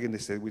 we're not talking the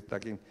States, we're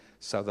talking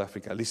South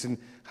Africa. Listen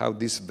how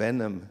this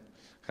venom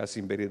has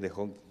invaded the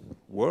whole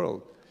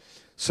world.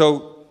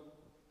 So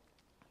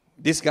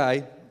this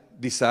guy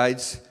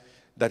decides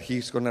that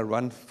he's going to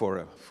run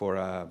for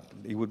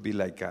it would be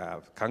like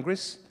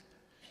Congress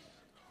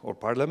or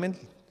Parliament,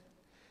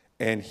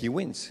 and he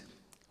wins.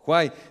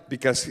 Why?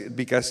 Because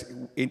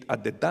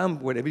at the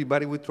dump where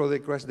everybody would throw their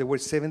trash, there were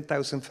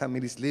 7,000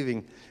 families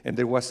living, and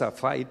there was a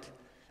fire.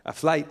 A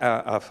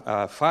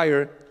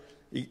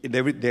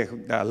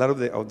lot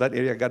of that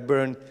area got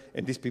burned,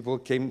 and these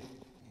people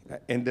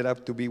ended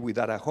up to be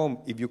without a home.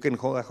 If you can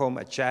call a home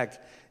a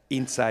shack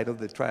inside of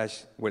the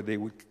trash where they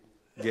would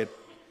get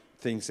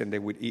things and they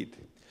would eat.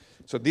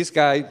 So this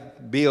guy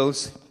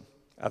builds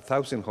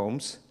 1,000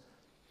 homes,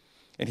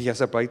 and he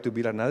has applied to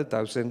build another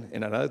 1,000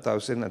 and another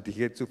 1,000 until he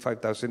gets to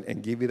 5,000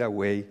 and give it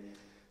away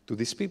to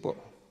these people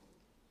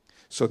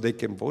so they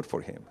can vote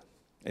for him.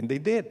 And they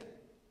did.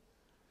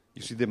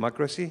 You see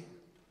democracy?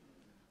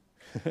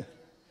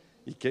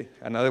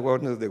 Another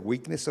one of the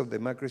weaknesses of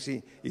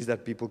democracy is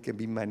that people can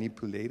be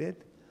manipulated.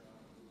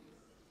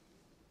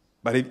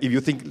 But if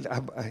you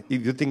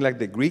think like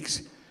the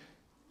Greeks,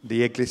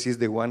 the ecclesia is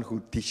the one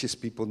who teaches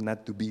people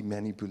not to be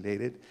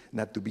manipulated,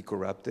 not to be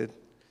corrupted,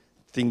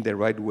 think the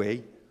right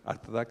way,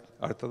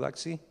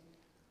 orthodoxy,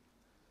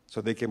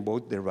 so they can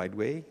vote the right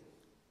way.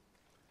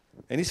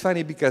 And it's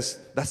funny because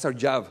that's our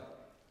job.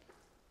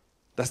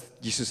 That's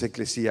Jesus'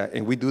 ecclesia,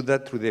 and we do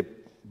that through the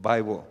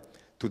Bible,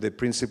 to the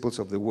principles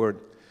of the Word.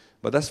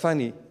 But that's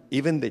funny,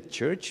 even the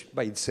church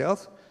by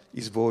itself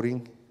is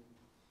voting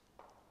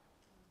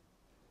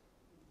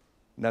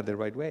not the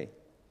right way.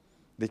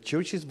 The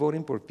church is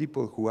voting for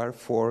people who are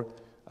for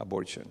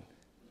abortion.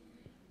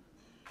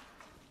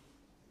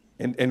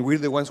 And we're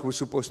the ones who are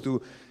supposed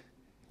to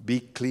be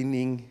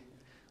cleaning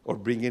or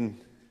bringing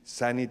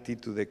sanity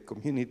to the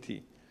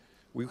community.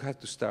 We have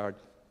to start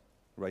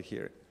right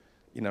here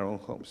in our own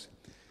homes.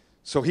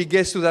 So he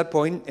gets to that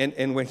point,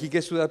 and when he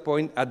gets to that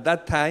point, at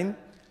that time,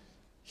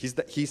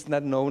 he's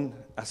not known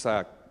as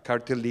a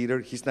cartel leader.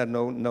 He's not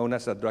known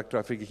as a drug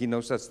trafficker. He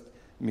knows as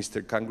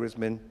Mr.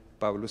 Congressman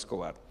Pablo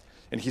Escobar.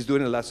 And he's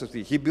doing a lot of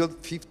things. He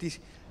built 50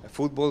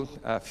 football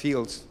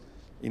fields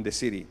in the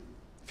city.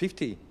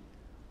 50.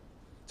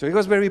 So he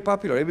was very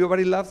popular.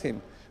 Everybody loved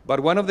him. But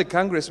one of the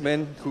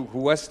congressmen who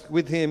was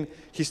with him,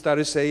 he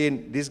started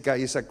saying, this guy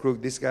is a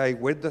crook. This guy,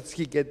 where does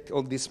he get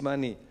all this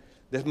money?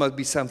 There must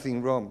be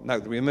something wrong. Now,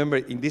 remember,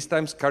 in these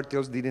times,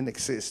 cartels didn't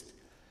exist.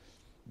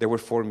 They were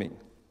forming.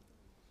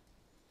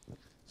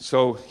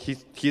 So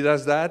he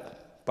does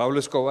that. Pablo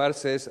Escobar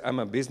says, I'm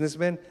a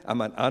businessman.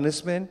 I'm an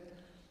honest man.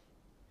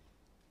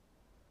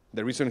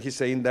 The reason he's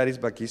saying that is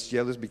because he's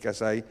jealous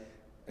because I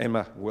am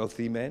a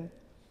wealthy man.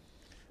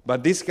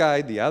 But this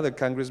guy, the other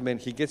congressman,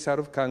 he gets out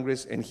of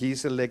Congress and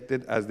he's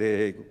elected as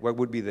what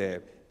would be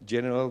the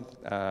general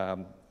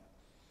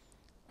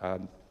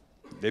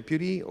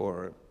deputy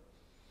or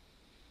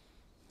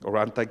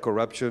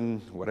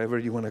anti-corruption, whatever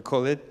you want to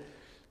call it.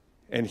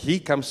 And he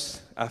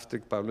comes after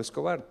Pablo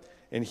Escobar.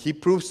 And he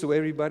proves to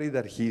everybody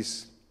that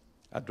he's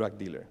a drug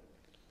dealer,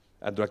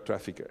 a drug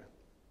trafficker.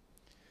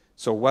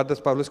 So what does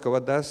Pablo Escobar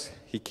does?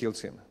 He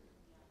kills him.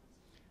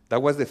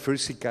 That was the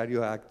first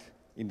Sicario act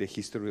in the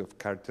history of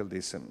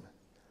cartelism.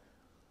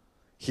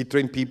 He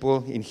trained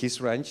people in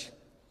his ranch.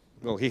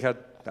 Well, he had,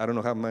 I don't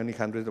know how many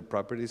hundreds of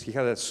properties. He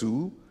had a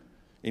zoo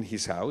in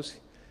his house.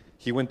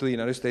 He went to the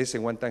United States,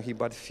 and one time he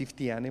bought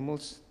 50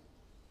 animals,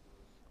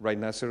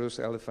 rhinoceros,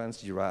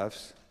 elephants,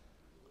 giraffes.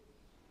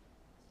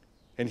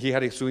 And he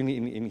had a zoo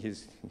in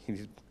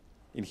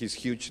his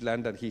huge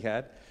land that he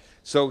had.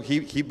 So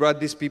he brought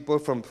these people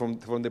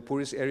from the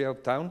poorest area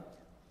of town,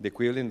 the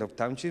equivalent of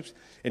townships,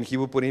 and he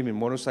would put him in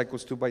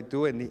motorcycles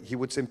 2x2, and he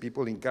would send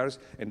people in cars,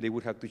 and they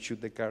would have to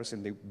shoot the cars,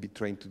 and they would be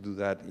trained to do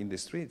that in the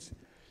streets.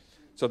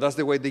 So that's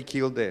the way they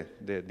killed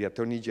the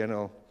Attorney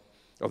General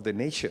of the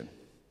nation.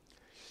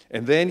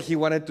 And then he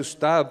wanted to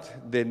stop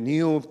the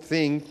new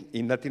thing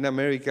in Latin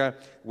America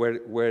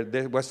where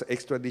there was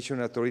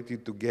extradition authority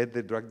to get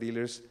the drug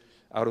dealers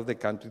out of the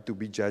country to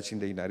be judged in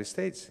the United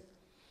States.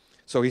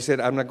 So he said,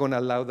 I'm not going to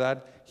allow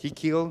that. He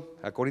killed,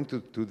 according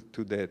to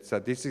the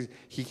statistics,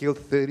 he killed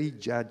 30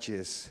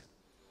 judges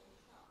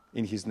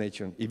in his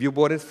nation. If you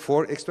voted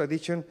for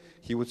extradition,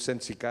 he would send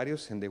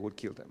sicarios and they would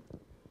kill them.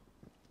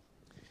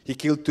 He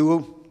killed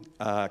 2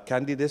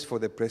 candidates for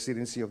the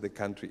presidency of the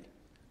country.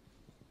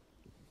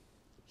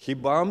 He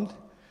bombed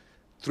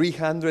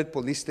 300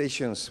 police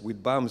stations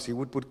with bombs. He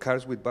would put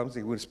cars with bombs,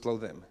 he would explode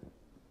them.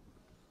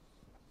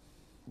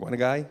 One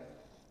guy,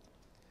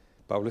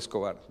 Pablo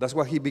Escobar. That's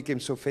why he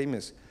became so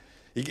famous.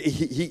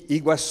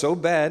 He was so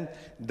bad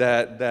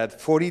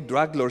that 40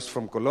 drug lords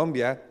from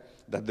Colombia,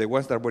 that the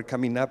ones that were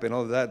coming up and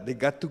all that, they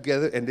got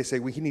together and they said,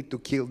 we need to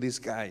kill this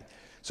guy.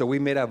 So they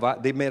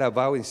made a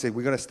vow and said,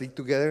 we're going to stick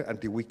together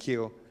until we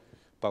kill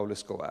Pablo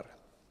Escobar.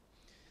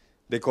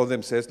 They call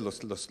themselves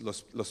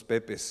los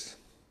Pepes.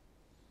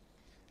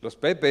 Los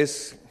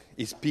Pepes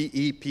is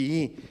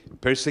P-E-P-E,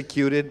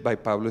 persecuted by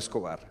Pablo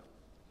Escobar.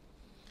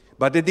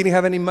 But they didn't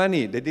have any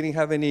money. They didn't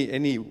have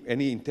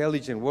any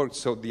intelligent work.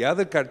 So the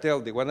other cartel,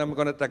 the one I'm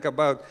going to talk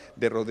about,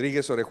 the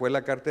Rodriguez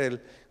Orejuela cartel,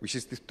 which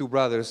is these 2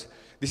 brothers,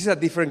 this is a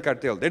different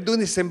cartel. They're doing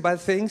the same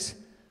bad things,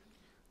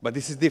 but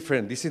this is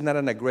different. This is not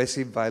an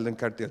aggressive, violent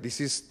cartel.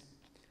 This is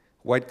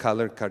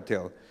white-collar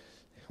cartel.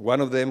 One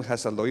of them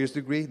has a lawyer's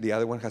degree. The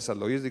other one has a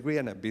lawyer's degree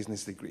and a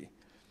business degree.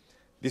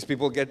 These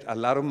people get a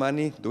lot of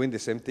money doing the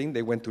same thing.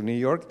 They went to New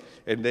York,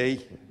 and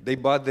they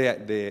bought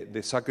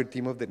the soccer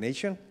team of the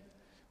nation,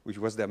 which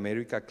was the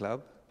America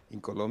Club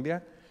in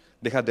Colombia.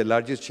 They had the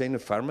largest chain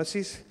of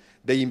pharmacies.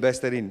 They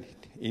invested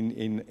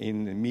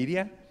in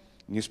media,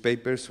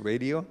 newspapers,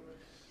 radio.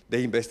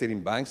 They invested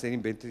in banks. They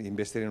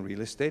invested in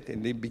real estate,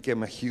 and they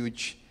became a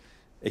huge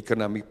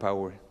economic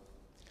power.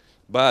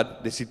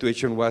 But the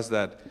situation was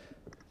that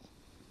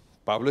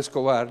Pablo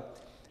Escobar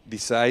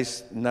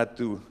decides not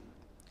to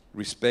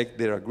respect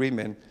their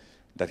agreement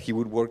that he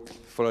would work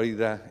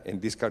Florida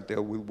and this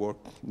cartel would work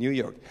New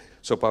York.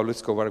 So Pablo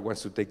Escobar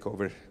wants to take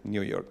over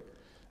New York.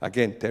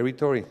 Again,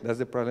 territory, that's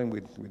the problem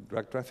with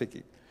drug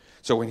trafficking.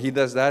 So when he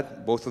does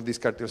that, both of these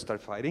cartels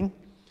start fighting.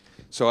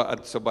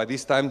 So by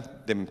this time,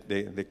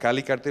 the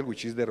Cali cartel,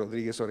 which is the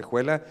Rodriguez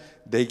Orejuela,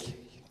 they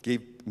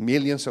give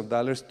millions of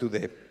dollars to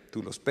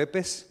Los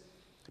Pepes,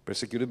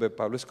 persecuted by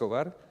Pablo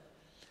Escobar.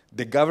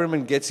 The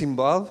government gets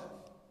involved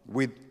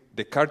with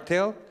the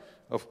cartel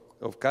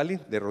of Cali,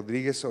 the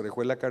Rodriguez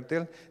Orejuela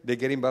cartel. They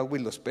get involved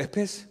with Los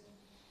Pepes.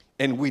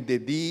 And with the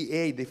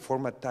DEA, they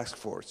form a task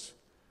force.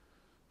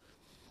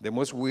 The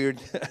most weird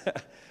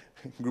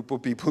group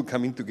of people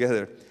coming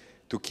together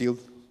to kill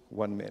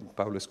one man,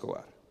 Pablo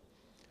Escobar.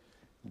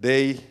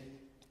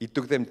 It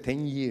took them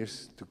 10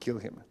 years to kill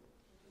him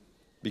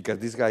because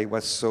this guy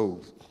was so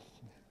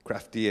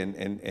crafty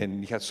and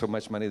he had so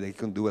much money that he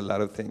could do a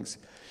lot of things.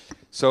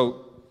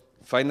 So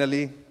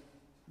finally,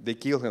 they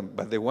killed him.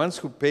 But the ones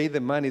who paid the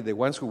money, the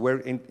ones who were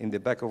in the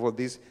back of all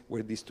this,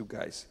 were these two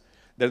guys.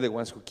 They're the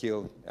ones who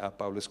killed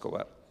Pablo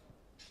Escobar.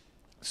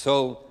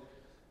 So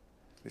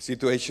the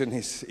situation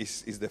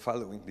is the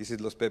following. This is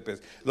Los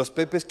Pepes. Los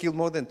Pepes killed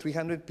more than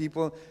 300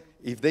 people.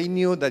 If they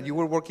knew that you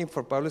were working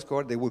for Pablo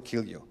Escobar, they would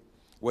kill you.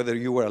 Whether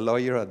you were a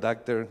lawyer, a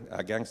doctor,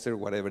 a gangster,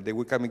 whatever, they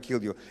would come and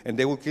kill you. And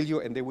they would kill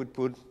you, and they would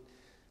put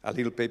a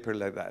little paper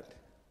like that.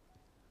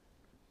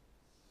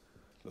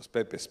 Los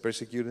Pepes,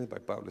 persecuted by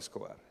Pablo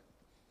Escobar.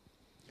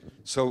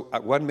 So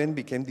one man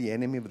became the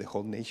enemy of the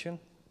whole nation.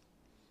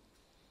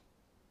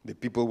 The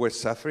people were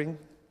suffering.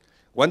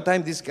 One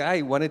time, this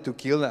guy wanted to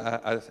kill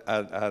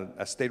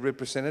a state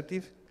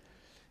representative,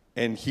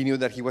 and he knew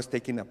that he was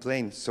taking a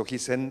plane, so he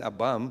sent a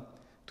bomb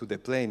to the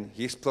plane.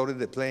 He exploded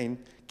the plane,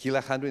 killed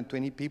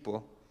 120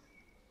 people,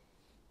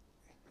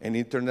 and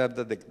it turned out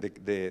that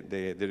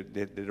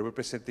the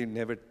representative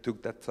never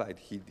took that flight.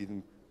 He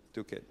didn't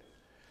took it.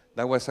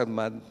 That was how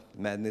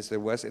madness there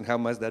was, and how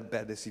much that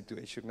bad the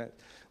situation was.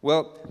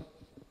 Well,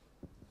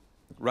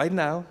 right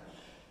now,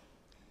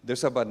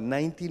 there's about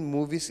 19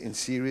 movies and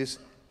series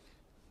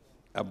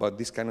about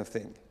this kind of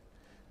thing,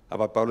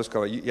 about Pablo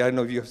Escobar. I don't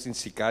know if you have seen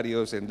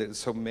Sicarios, and there's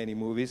so many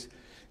movies,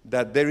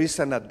 that there is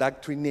an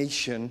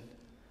indoctrination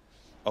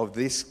of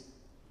this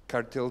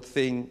cartel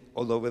thing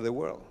all over the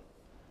world.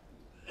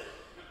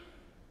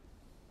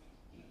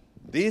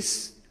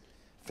 This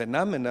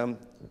phenomenon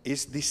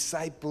is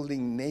discipling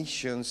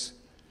nations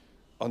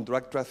on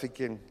drug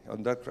trafficking,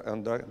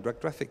 drug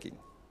trafficking.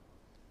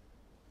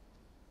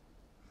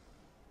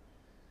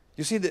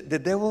 You see, the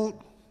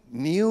devil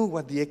knew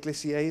what the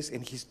ecclesia is,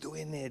 and he's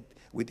doing it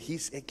with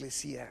his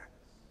ecclesia.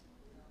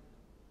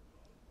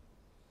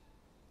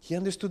 He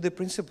understood the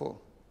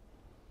principle.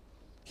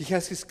 He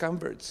has his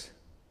converts.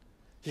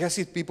 He has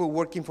his people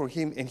working for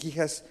him, and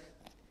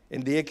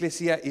the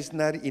ecclesia is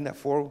not in a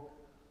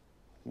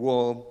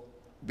four-wall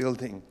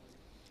building.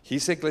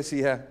 His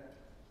ecclesia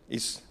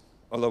is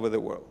all over the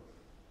world.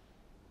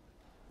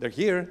 They're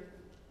here.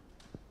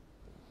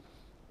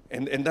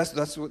 And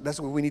that's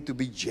what we need to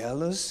be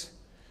jealous.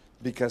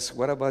 Because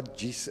what about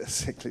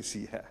Jesus'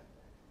 ecclesia?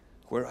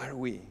 Where are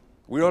we?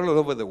 We're all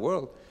over the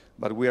world,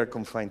 but we are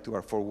confined to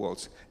our four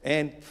walls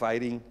and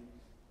fighting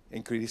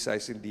and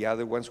criticizing the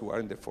other ones who are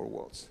in the four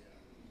walls.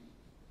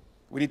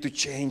 We need to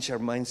change our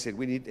mindset.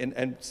 We need,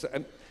 and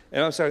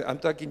I'm sorry, I'm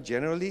talking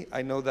generally.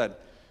 I know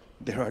that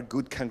there are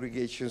good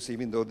congregations,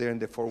 even though they're in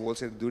the four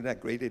walls, and doing a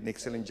great and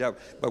excellent job.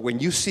 But when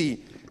you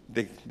see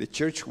the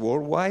church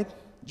worldwide,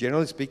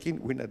 generally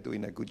speaking, we're not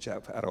doing a good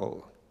job at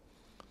all.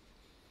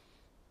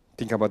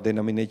 Think about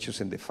denominations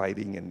and the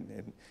fighting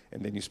and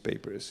the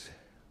newspapers.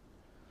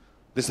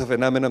 There's a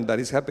phenomenon that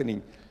is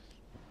happening.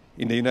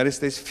 In the United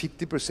States,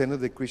 50% of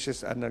the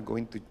Christians are not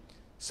going to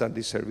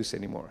Sunday service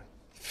anymore.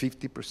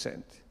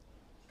 50%.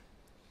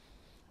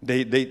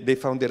 They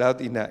found it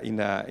out in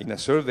a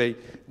survey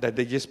that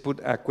they just put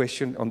a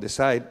question on the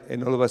side,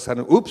 and all of a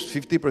sudden, oops,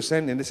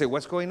 50%. And they say,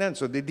 what's going on?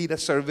 So they did a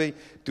survey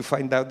to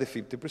find out the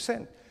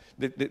 50%.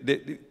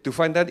 To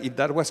find out if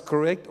that was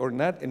correct or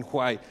not and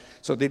why.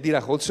 So they did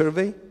a whole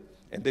survey.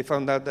 And they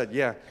found out that,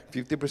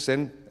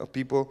 50% of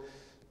people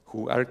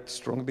who are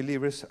strong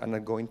believers are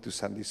not going to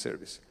Sunday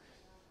service.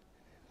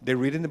 They're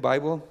reading the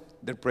Bible,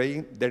 they're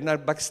praying, they're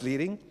not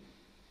backsliding.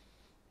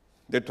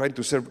 They're trying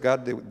to serve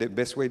God the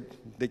best way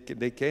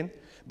they can.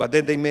 But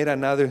then they made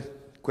another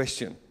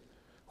question.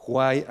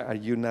 Why are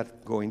you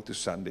not going to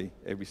Sunday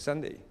every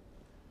Sunday?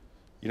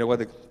 You know what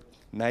the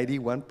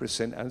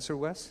 91% answer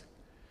was?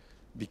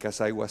 Because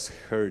I was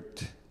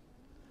hurt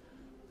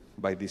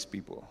by these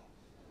people.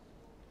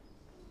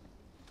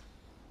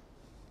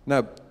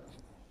 Now,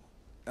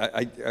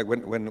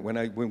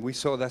 when we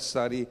saw that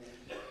study,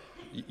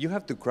 you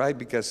have to cry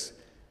because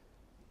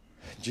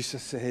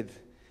Jesus said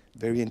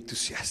very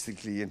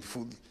enthusiastically and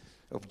full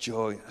of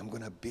joy, I'm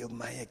going to build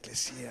my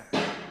ecclesia.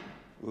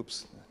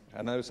 Oops,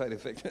 another side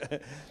effect.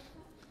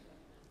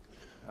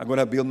 I'm going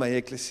to build my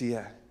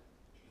ecclesia.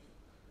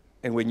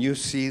 And when you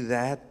see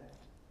that,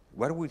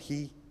 what would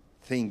he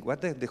think?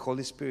 What the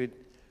Holy Spirit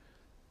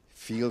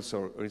feels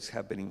or is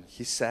happening?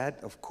 He's sad,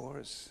 of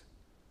course.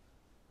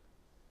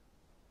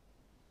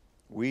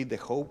 We, the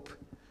hope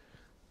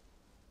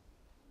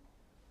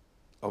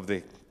of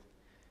the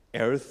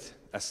earth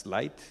as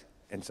light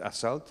and as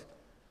salt,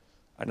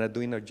 are not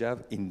doing our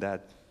job in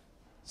that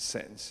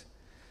sense.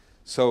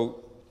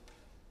 So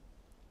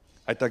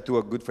I talked to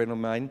a good friend of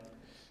mine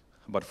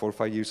about 4 or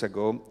 5 years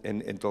ago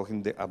and told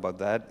him about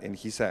that. And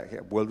he's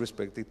a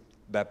well-respected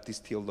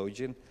Baptist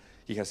theologian.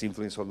 He has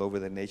influence all over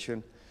the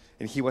nation.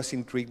 And he was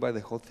intrigued by the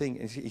whole thing.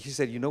 And he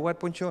said, you know what,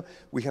 Poncho?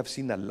 We have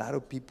seen a lot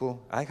of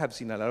people, I have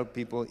seen a lot of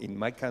people in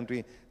my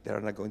country that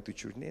are not going to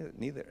church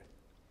neither.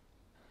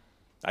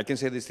 I can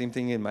say the same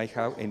thing in my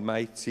house, in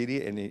my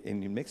city, and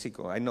in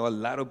Mexico. I know a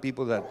lot of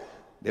people that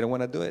they don't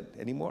want to do it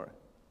anymore.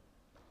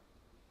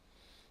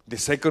 The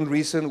second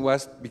reason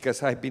was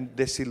because I've been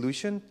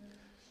disillusioned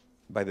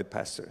by the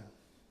pastor.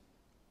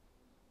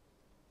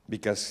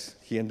 Because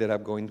he ended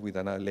up going with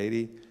another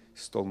lady,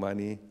 stole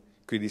money,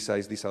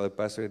 criticized this other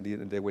pastor,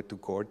 and they went to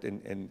court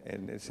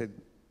and said,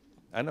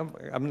 I'm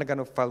not going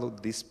to follow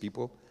these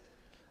people.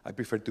 I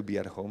prefer to be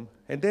at home.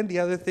 And then the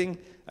other thing,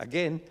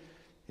 again,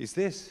 is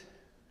this.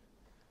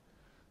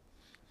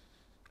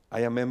 I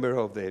am a member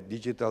of the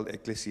digital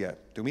ecclesia.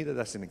 To me, that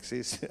doesn't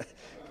exist.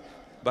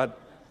 But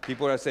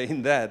people are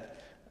saying that.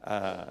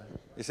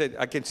 They said,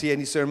 I can see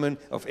any sermon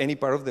of any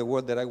part of the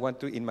world that I want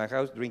to in my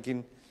house,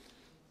 drinking,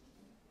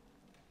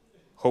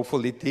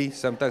 hopefully tea,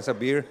 sometimes a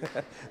beer.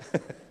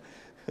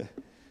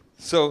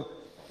 So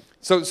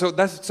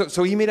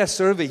he made a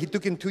survey. He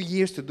took him 2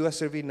 years to do a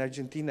survey in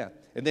Argentina.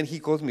 And then he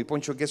calls me,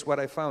 Poncho, guess what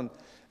I found?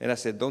 And I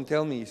said, don't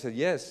tell me. He said,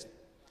 yes.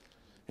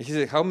 And he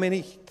said, how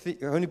many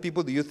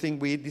people do you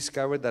think we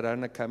discovered that are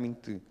not coming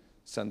to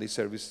Sunday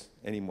service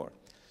anymore?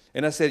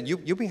 And I said,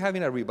 you've been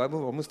having a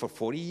revival almost for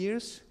 40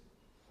 years?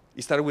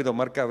 It started with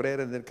Omar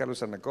Cabrera and then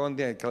Carlos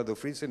Anaconda and Claudio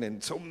Friesen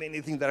and so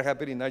many things that are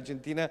happening in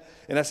Argentina.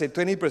 And I said,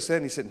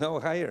 20%. He said, no,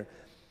 higher.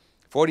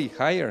 40,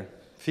 higher.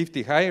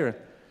 50, higher.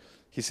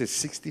 He said,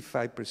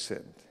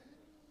 65%.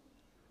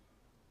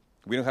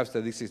 We don't have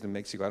statistics in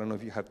Mexico. I don't know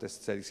if you have the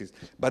statistics.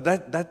 But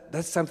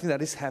that's something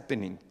that is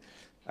happening.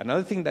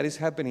 Another thing that is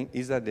happening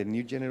is that the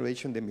new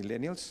generation, the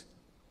millennials,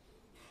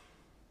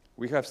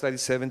 we have studied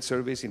 7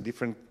 surveys in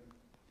different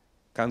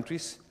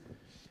countries.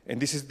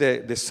 And this is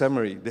the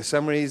summary. The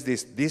summary is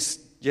this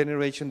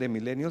generation, the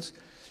millennials,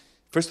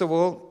 first of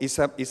all, is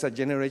a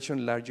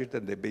generation larger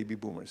than the baby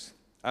boomers.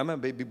 I'm a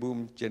baby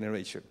boom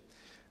generation.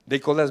 They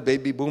call us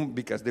baby boom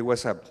because there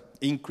was an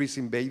increase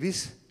in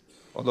babies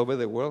all over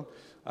the world.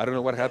 I don't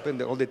know what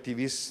happened. All the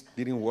TVs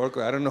didn't work.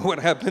 I don't know what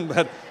happened,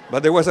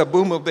 but there was a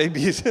boom of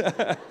babies.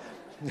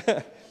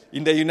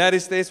 In the United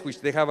States,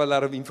 which they have a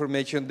lot of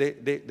information,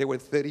 there were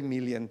 30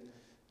 million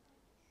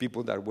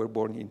people that were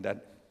born in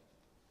that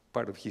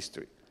part of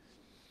history.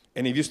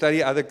 And if you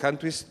study other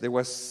countries, there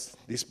was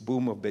this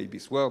boom of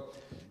babies. Well,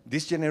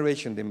 this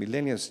generation, the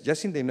millennials,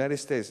 just in the United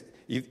States,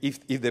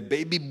 if the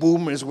baby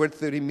boomers were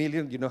 30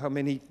 million, you know how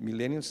many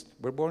millennials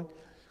were born?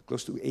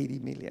 Close to 80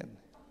 million.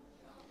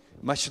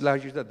 Much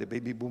larger than the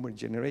baby boomer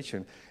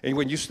generation. And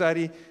when you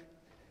study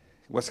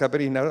what's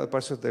happening in other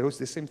parts of the world, it's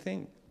the same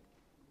thing.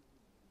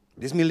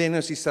 This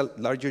millennials is a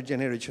larger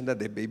generation than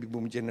the baby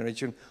boom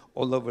generation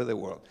all over the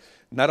world.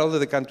 Not all of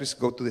the countries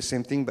go to the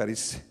same thing, but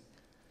it's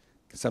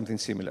something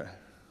similar.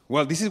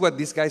 Well, this is what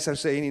these guys are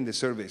saying in the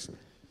surveys.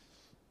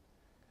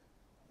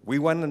 We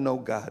want to know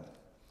God.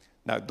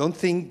 Now, don't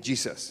think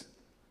Jesus.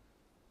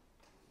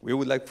 We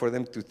would like for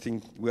them to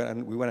think we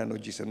want to know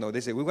Jesus. No,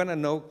 they say we want to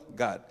know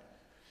God.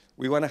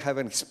 We want to have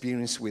an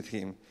experience with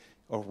Him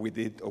or with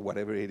it or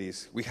whatever it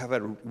is. We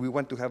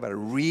want to have a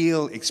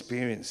real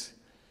experience,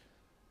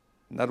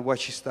 not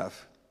watchy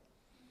stuff.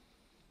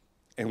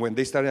 And when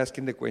they started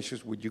asking the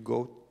questions, would you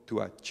go to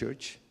a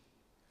church?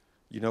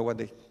 You know what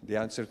the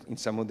answer in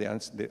some of the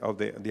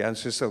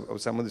answers of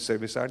some of the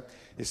surveys are?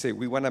 They say,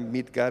 we want to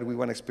meet God, we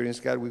want to experience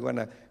God, we want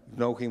to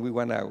know Him, we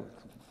want to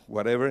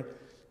whatever,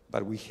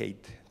 but we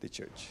hate the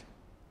church.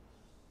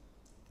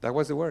 That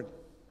was the word.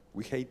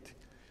 We hate.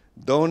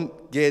 Don't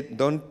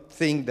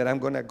think that I'm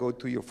going to go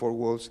to your 4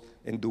 walls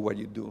and do what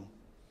you do.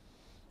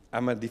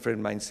 I'm a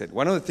different mindset.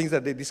 One of the things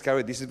that they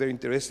discovered, this is very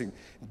interesting,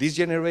 this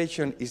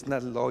generation is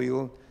not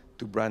loyal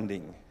to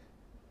branding.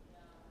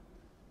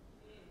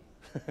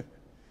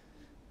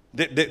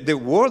 The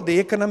world, the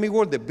economic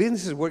world, the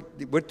businesses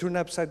were turned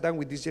upside down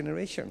with this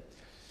generation.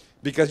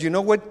 Because you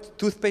know what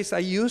toothpaste I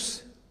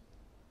use?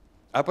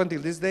 Up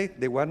until this day,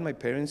 the one my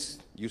parents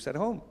used at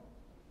home.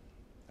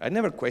 I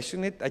never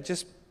questioned it.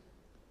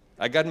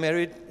 I got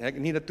married, I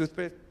need a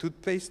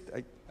toothpaste.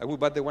 I would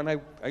buy the one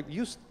I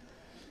used.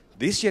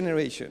 This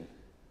generation,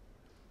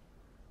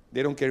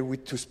 They don't care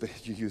which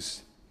toothpaste you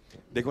use.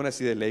 They're going to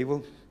see the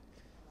label,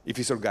 if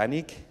it's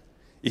organic,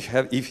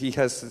 if he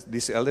has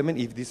this element,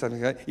 if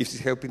it's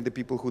helping the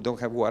people who don't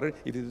have water,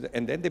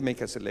 and then they make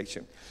a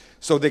selection.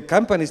 So the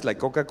companies like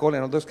Coca-Cola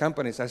and all those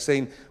companies are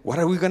saying, what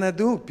are we going to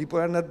do? People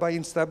are not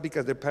buying stuff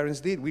because their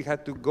parents did. We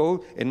had to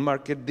go and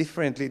market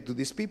differently to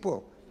these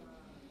people.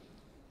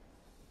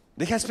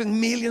 They have spent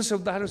millions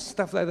of dollars,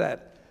 stuff like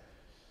that.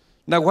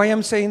 Now, why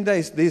I'm saying that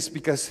is this,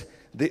 because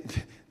the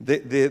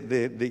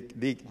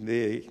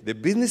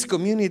business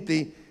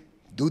community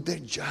do their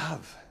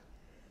job.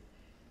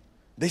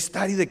 They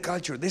study the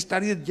culture. They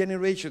study the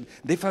generation.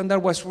 They found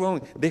out what's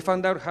wrong. They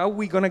found out how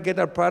we're going to get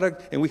our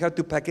product, and we have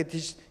to package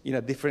it in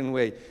a different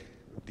way.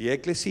 The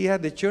ecclesia,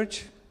 the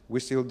church, we're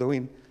still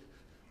doing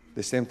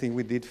the same thing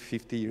we did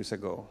 50 years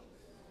ago.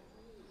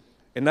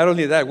 And not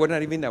only that, we're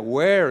not even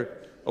aware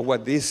of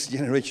what this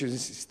generation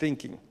is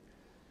thinking.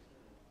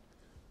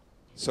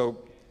 So,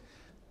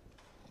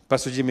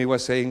 Pastor Jimmy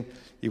was saying,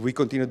 if we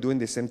continue doing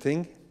the same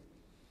thing,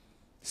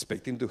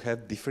 expecting to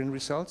have different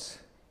results,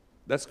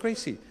 that's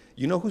crazy.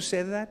 You know who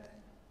said that?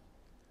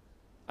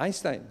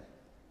 Einstein.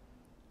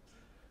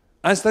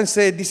 Einstein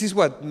said, this is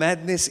what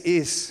madness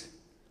is.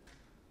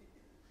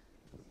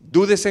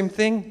 Do the same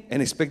thing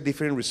and expect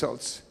different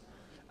results.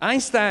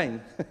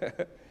 Einstein.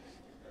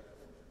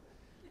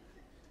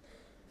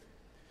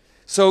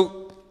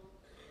 So,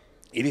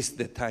 it is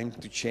the time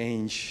to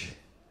change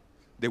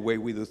the way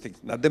we do things.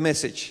 Not the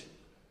message.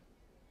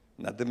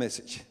 Not the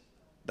message.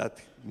 That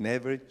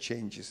never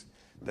changes.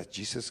 That's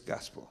Jesus'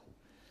 gospel.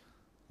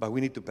 But we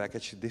need to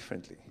package it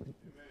differently.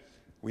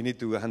 We need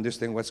to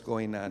understand what's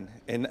going on.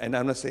 And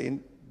I'm not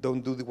saying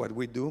don't do what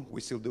we do.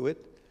 We still do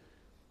it.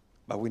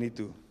 But we need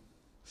to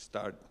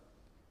start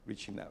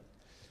reaching out.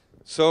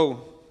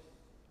 So,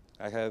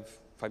 I have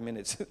 5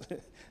 minutes.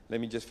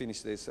 Let me just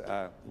finish this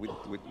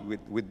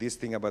with this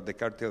thing about the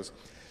cartels.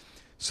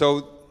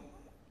 So,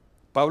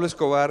 Pablo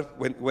Escobar,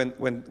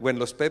 when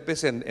Los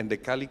Pepes and the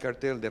Cali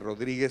cartel, the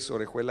Rodriguez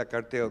Orejuela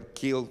cartel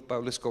killed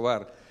Pablo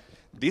Escobar,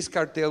 this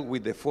cartel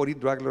with the 40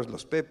 drug lords,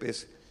 Los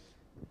Pepes,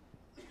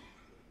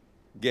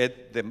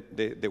 get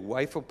the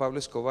wife of Pablo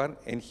Escobar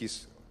and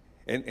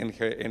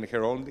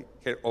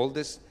her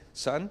oldest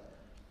son,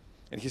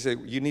 and he said,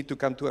 you need to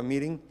come to a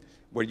meeting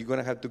where you're going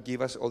to have to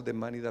give us all the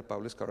money that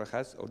Pablo Escobar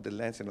has, all the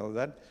lands and all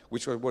that,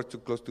 which was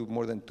worth close to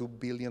more than $2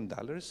 billion.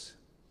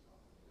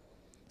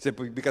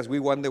 Because we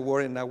won the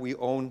war and now we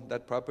own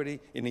that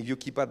property, and if you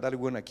keep at that,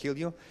 we're going to kill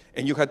you.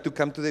 And you had to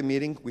come to the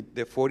meeting with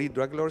the 40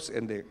 drug lords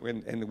and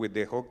with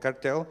the whole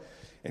cartel.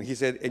 And he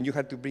said, and you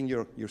had to bring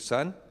your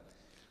son,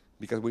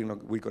 because we're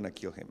going to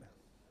kill him.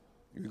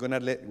 We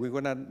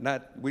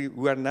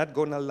are not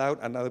going to allow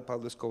another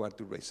Pablo Escobar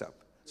to raise up.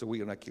 So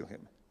we're going to kill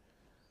him.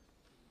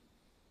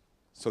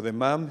 So the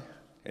mom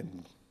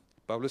and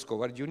Pablo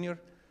Escobar Jr.,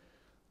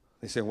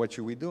 they said, what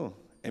should we do?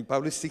 And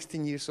Pablo is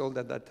 16 years old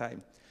at that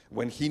time.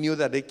 When he knew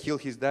that they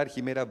killed his dad,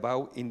 he made a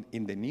vow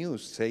in the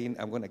news saying,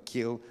 I'm going to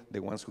kill the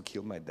ones who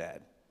killed my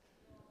dad.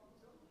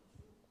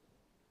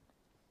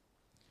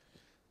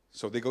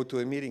 So they go to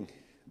a meeting.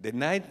 The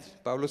night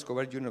Pablo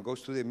Escobar Jr.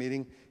 goes to the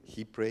meeting,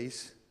 he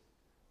prays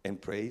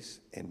and prays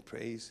and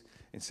prays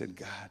and said,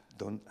 God,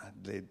 don't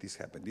let this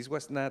happen. This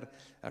was not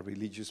a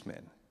religious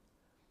man.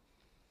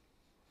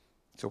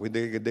 So when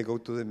they go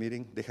to the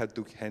meeting, they had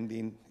to hand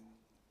in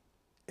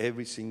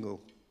every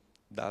single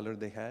dollar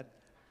they had.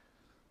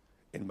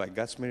 And by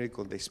God's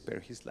miracle, they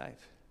spared his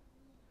life.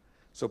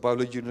 So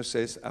Pablo Jr.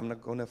 says, I'm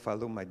not going to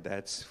follow my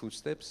dad's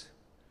footsteps.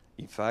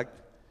 In fact,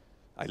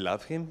 I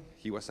love him.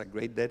 He was a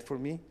great dad for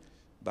me.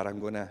 But I'm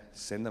going to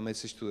send a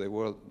message to the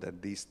world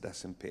that this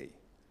doesn't pay.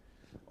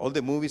 All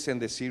the movies and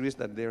the series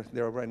that there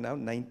are right now,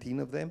 19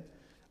 of them,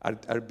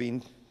 are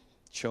being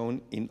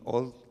shown in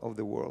all of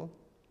the world.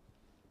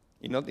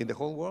 In the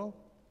whole world.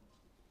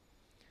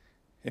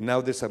 And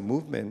now there's a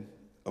movement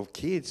of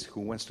kids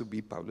who wants to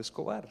be Pablo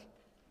Escobar.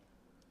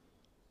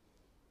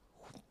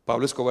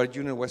 Pablo Escobar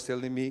Jr. was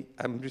telling me,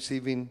 I'm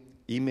receiving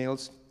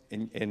emails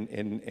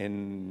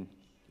and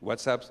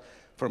WhatsApps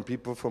from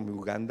people from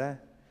Uganda,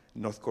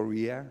 North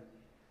Korea,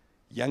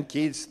 young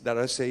kids that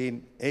are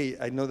saying, hey,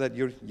 I know that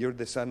you're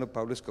the son of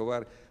Pablo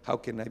Escobar. How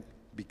can I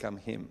become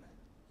him?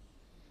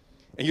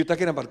 And you're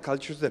talking about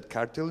cultures that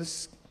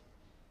cartels,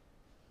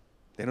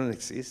 they don't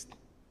exist.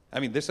 I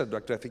mean, there's a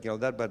drug trafficking and all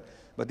that,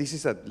 but this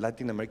is a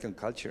Latin American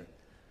culture.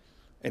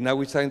 And now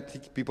we're saying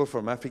people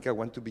from Africa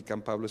want to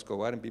become Pablo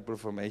Escobar, and people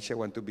from Asia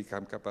want to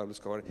become Pablo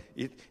Escobar.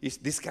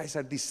 These guys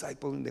are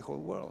disciples in the whole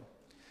world.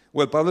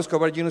 Well, Pablo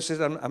Escobar Jr. says,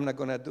 I'm not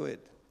going to do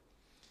it.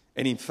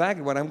 And in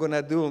fact, what I'm going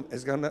to do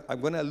is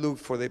I'm going to look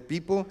for the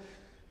people,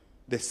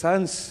 the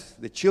sons,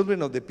 the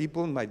children of the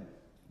people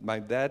my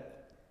dad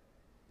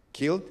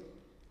killed,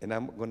 and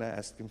I'm going to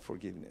ask him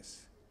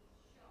forgiveness.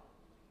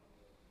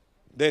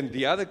 Then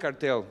the other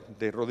cartel,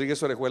 the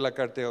Rodriguez Orejuela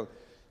cartel,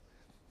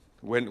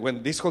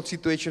 when this whole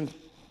situation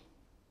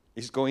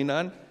is going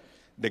on,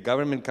 the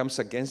government comes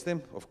against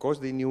them. Of course,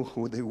 they knew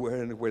who they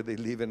were and where they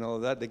live and all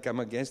that. They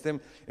come against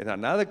them, and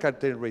another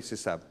cartel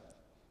raises up,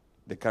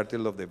 the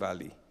cartel of the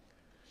valley.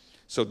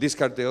 So this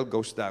cartel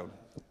goes down.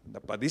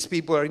 But these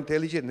people are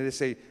intelligent, and they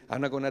say,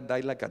 I'm not going to die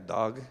like a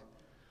dog,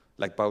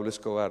 like Pablo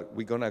Escobar.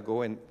 We're going to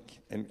go and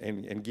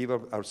give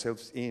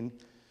ourselves in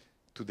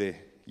to the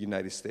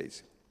United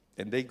States.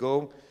 And they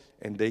go,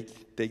 and they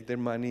take their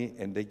money,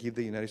 and they give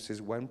the United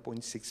States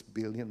 $1.6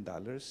 billion.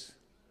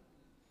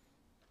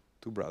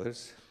 Two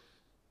brothers.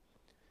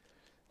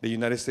 The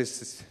United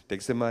States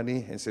takes the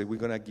money and says, we're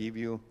going to give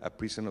you a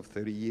prison of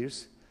 30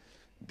 years.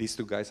 These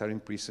two guys are in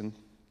prison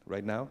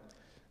right now.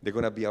 They're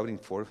going to be out in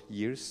 4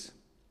 years.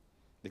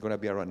 They're going to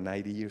be around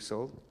 90 years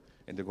old,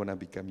 and they're going to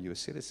become U.S.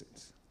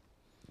 citizens.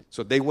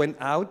 So they went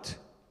out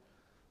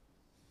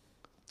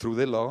through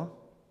the law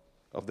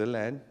of the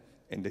land,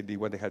 and they did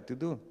what they had to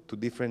do, 2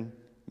 different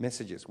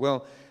messages.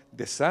 Well,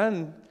 the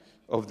son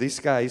of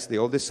these guys, the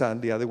oldest son,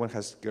 the other one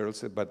has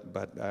girls, but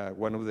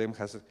one of them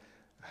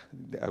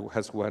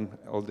has one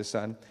oldest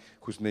son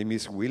whose name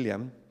is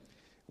William.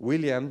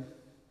 William,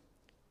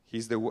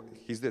 he's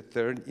the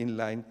third in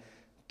line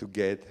to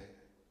get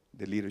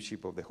the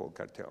leadership of the whole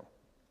cartel.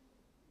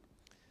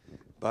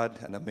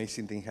 But an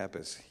amazing thing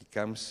happens. He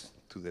comes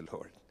to the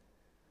Lord.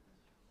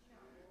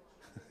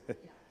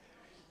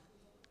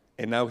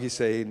 And now he's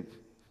saying,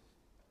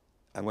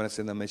 I'm going to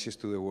send a message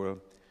to the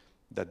world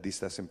that this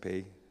doesn't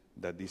pay,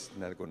 that this is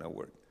not going to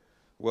work.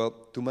 Well,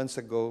 2 months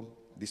ago,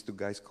 these 2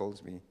 guys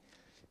called me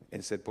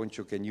and said,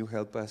 Poncho, can you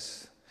help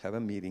us have a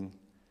meeting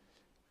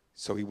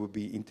so it will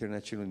be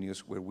international news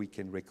where we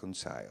can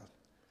reconcile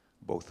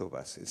both of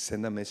us and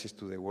send a message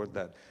to the world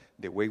that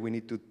the way we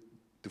need to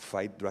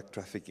fight drug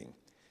trafficking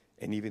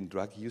and even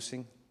drug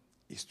using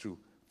is through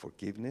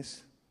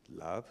forgiveness,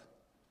 love.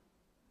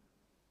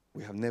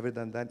 We have never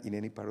done that in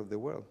any part of the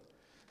world.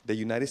 The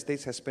United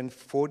States has spent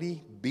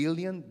 $40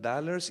 billion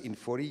in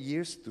 40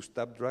 years to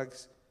stop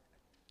drugs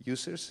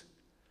users.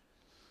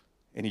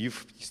 And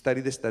you've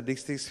studied the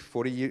statistics,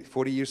 40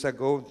 years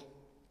ago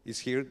is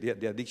here,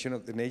 the addiction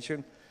of the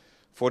nation.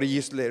 40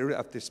 years later,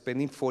 after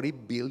spending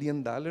 $40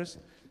 billion,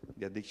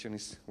 the addiction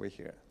is way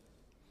here.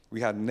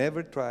 We have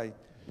never tried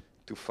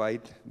to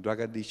fight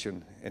drug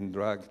addiction and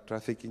drug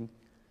trafficking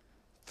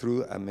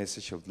through a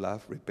message of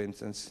love,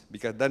 repentance,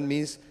 because that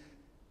means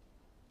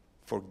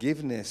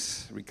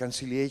forgiveness,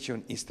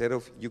 reconciliation, instead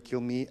of you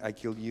kill me, I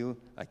kill you,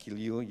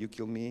 you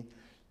kill me.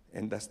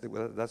 And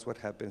that's what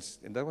happens.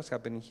 And that's what's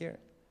happening here.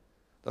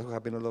 That's what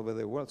happened all over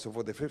the world. So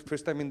for the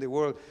first time in the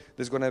world,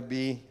 there's going to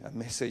be a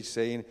message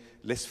saying,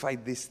 let's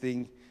fight this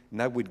thing,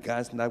 not with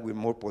guns, not with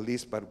more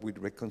police, but with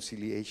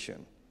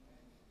reconciliation.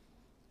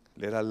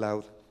 Let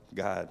allow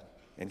God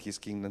and his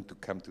kingdom to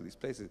come to these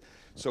places.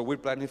 So we're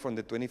planning from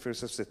the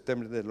 21st of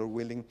September, the Lord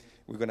willing,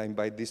 we're going to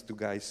invite these 2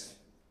 guys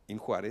in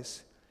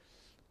Juarez,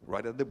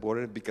 right at the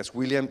border, because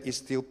William is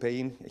still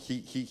paying.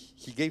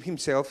 He gave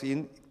himself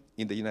in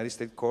the United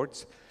States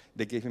courts.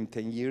 They gave him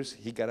 10 years.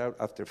 He got out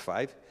after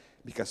 5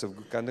 because of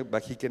good conduct,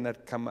 but he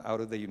cannot come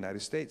out of the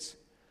United States.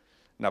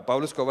 Now,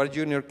 Pablo Escobar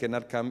Jr.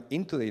 cannot come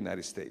into the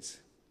United States.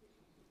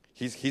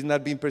 He's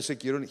not being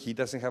persecuted. He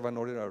doesn't have an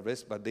order of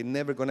arrest, but they're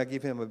never going to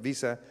give him a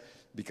visa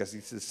because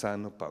he's the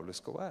son of Pablo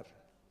Escobar.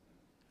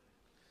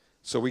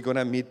 So we're going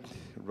to meet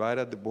right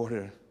at the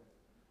border,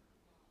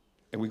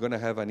 and we're going to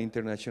have an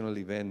international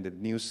event. The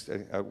news,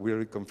 we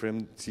already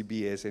confirmed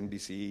CBS,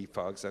 NBC,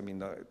 Fox,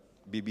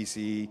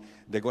 BBC,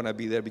 they're going to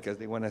be there because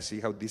they want to see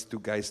how these 2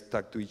 guys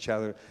talk to each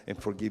other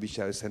and forgive each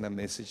other, send a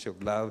message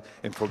of love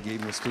and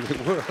forgiveness to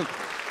the world.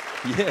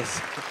 Yes.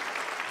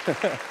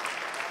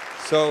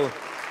 So,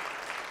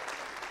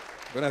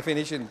 I'm going to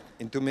finish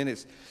in 2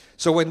 minutes.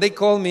 So when they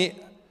called me,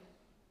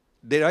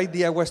 their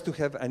idea was to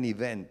have an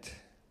event.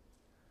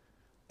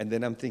 And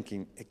then I'm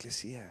thinking,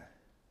 Ecclesia,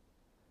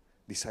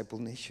 disciple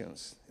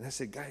nations. And I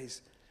said,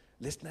 guys,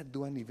 let's not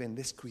do an event,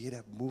 let's create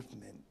a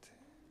movement.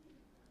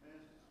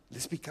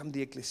 Let's become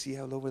the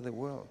ecclesia all over the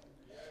world.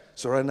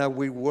 So right now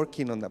we're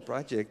working on a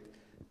project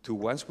to,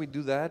 once we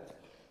do that,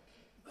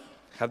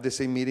 have the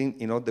same meeting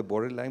in all the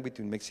borderline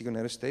between Mexico and the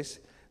United States,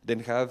 then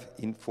have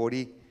in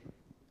 40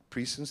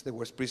 prisons, the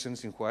worst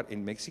prisons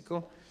in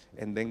Mexico,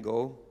 and then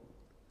go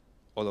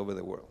all over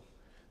the world.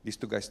 These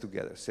 2 guys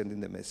together,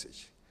 sending the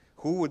message.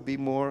 Who would be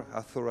more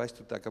authorized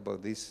to talk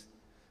about this?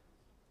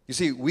 You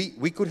see,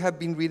 we could have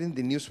been reading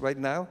the news right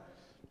now,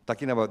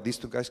 talking about these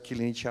 2 guys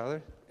killing each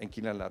other and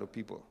killing a lot of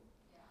people.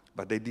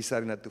 But they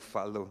decided not to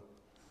follow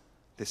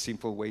the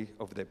simple way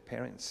of their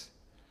parents.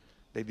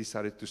 They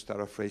decided to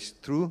start afresh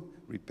through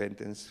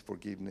repentance,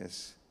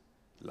 forgiveness,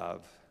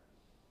 love.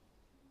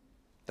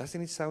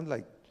 Doesn't it sound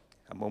like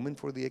a moment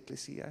for the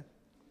ecclesia?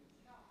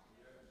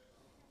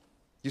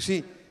 You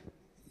see,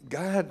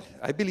 God,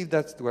 I believe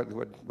that's what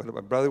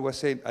my brother was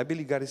saying. I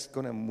believe God is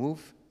going to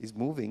move, is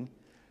moving,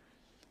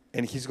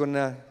 and he's going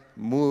to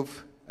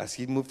move, as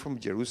he moved from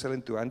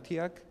Jerusalem to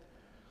Antioch,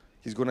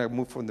 he's going to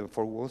move from the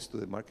 4 walls to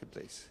the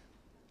marketplace.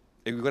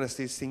 And we're going to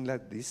still sing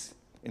like this.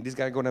 And this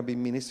guy is going to be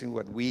ministering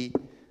what we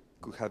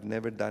could have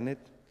never done it.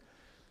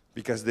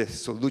 Because the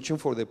solution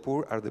for the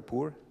poor are the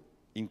poor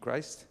in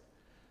Christ.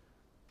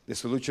 The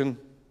solution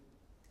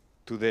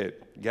to the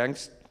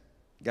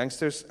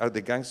gangsters are the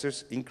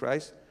gangsters in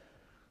Christ.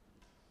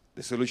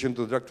 The solution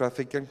to drug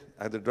trafficking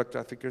are the drug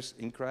traffickers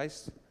in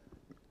Christ.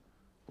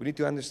 We need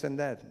to understand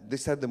that.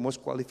 These are the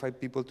most qualified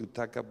people to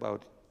talk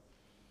about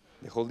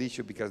the whole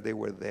issue because they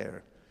were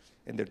there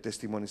and their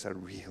testimonies are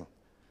real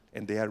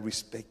and they are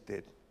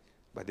respected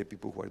by the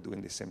people who are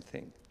doing the same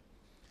thing.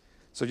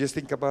 So just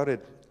think about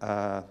it.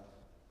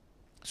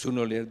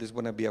 Sooner or later, there's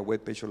going to be a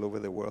webpage all over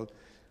the world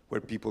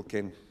where people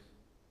can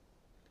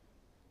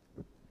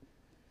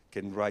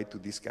write to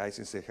these guys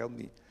and say, help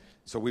me.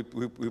 So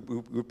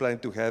we're planning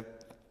to have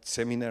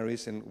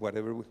seminaries and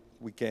whatever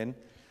we can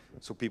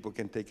so people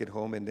can take it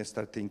home and then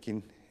start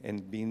thinking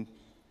and being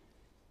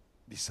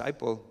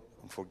disciple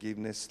on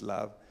forgiveness,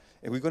 love.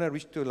 And we're going to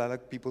reach to a lot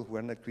of people who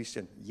are not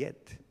Christian yet,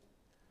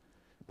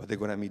 but they're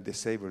going to meet the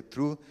Savior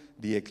through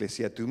the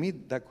ecclesia. To me,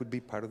 that could be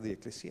part of the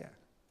ecclesia.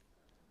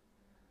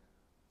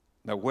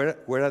 Now, where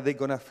are they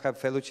going to have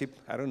fellowship?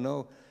 I don't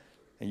know.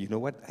 And you know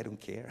what? I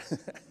don't care.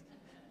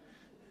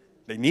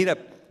 They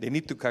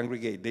need to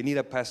congregate. They need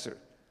a pastor.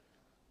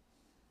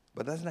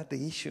 But that's not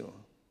the issue.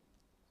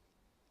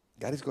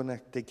 God is going to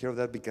take care of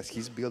that because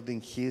he's building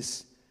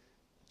his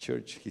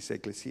church, his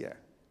ecclesia.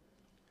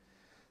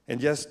 And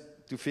just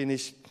to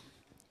finish,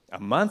 a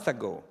month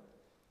ago,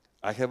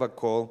 I have a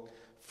call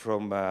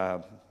from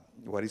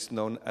what is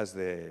known as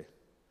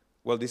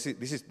this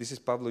is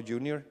Pablo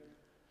Jr.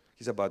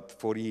 He's about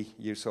 40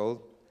 years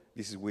old.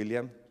 This is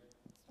William,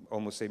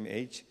 almost same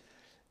age.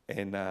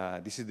 And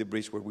this is the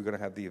bridge where we're going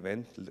to have the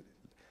event.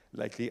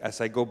 Likely, as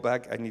I go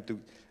back, I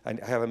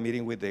have a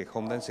meeting with the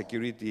Homeland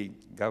Security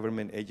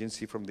government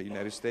agency from the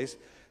United States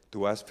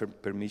to ask for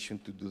permission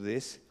to do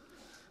this.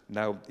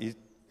 Now,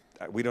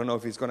 we don't know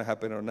if it's going to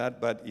happen or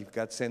not, but if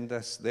God sent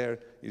us there,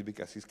 it's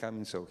because he's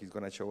coming, so he's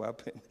going to show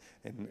up,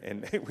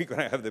 and we're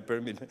going to have the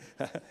permit.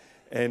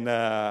 And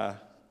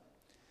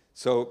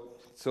so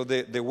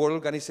the World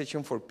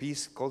Organization for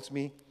Peace calls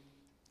me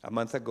a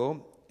month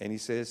ago, and he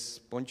says,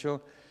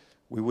 Poncho,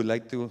 we would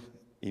like to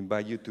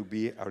invite you to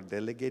be our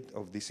delegate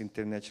of this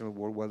international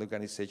worldwide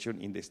organization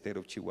in the state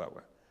of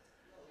Chihuahua.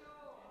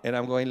 And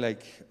I'm going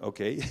like,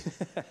 okay.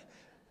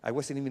 I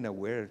wasn't even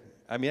aware.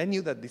 I mean, I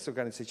knew that this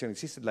organization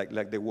existed,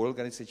 like the World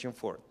Organization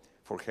for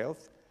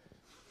Health.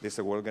 There's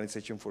a World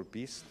Organization for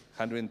Peace.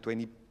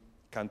 120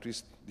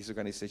 countries this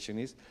organization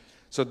is.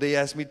 So they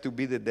asked me to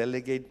be the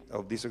delegate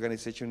of this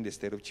organization in the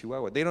state of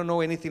Chihuahua. They don't know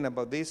anything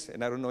about this,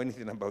 and I don't know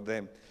anything about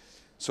them.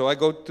 So I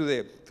go to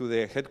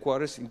the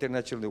headquarters,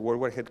 international, the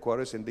worldwide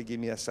headquarters, and they give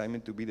me an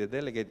assignment to be the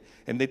delegate.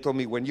 And they told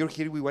me, when you're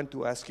here, we want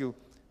to ask you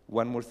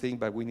one more thing,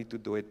 but we need to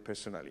do it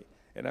personally.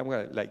 And I'm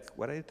like,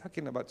 what are you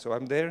talking about? So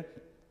I'm there.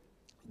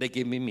 They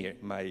give me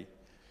my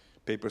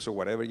papers or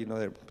whatever,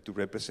 to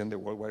represent the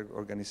worldwide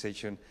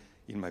organization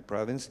in my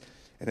province.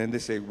 And then they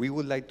say, we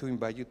would like to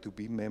invite you to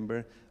be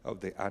member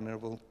of the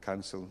Honorable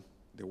Council,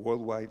 the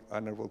Worldwide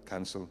Honorable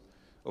Council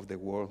of the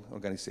World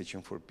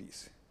Organization for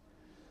Peace.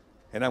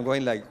 And I'm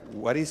going like,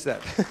 what is that?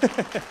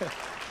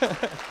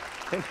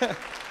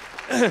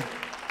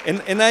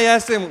 and I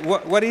asked them,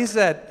 what is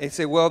that? They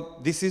say, well,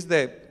 this is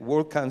the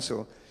World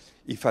Council.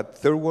 If a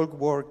third World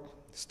War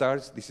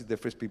starts, this is the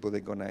first people they're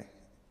going to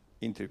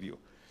interview.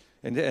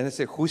 And I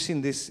said, who's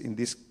in this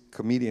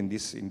committee, in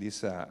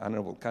this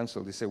Honorable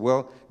Council? They said,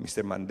 well,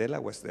 Mr.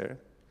 Mandela was there,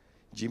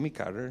 Jimmy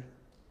Carter,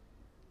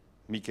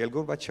 Mikhail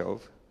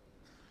Gorbachev.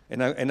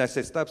 And I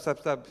said, stop.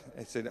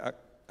 I said,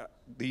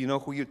 do you know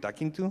who you're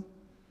talking to?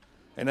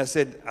 And I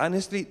said,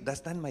 honestly,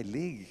 that's not my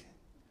league.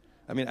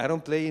 I mean, I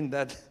don't play in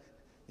that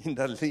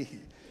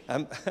league.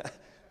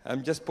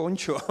 I'm just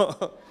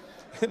Poncho.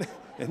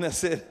 And I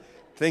said,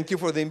 thank you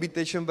for the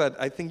invitation, but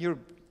I think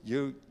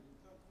you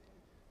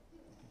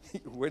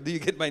where do you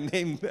get my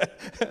name?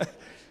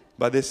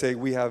 But they say,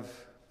 we have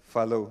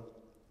followed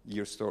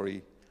your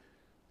story,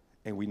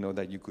 and we know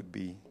that you could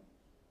be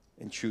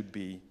and should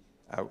be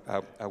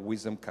a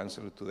wisdom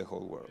counselor to the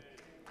whole world.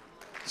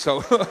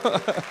 So,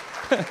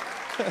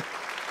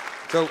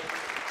 so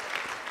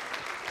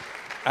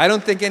I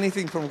don't take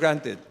anything for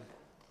granted.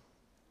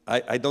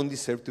 I don't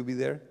deserve to be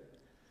there.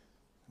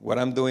 What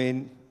I'm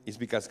doing is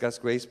because God's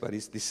grace, but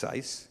it's this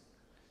size.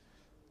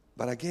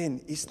 But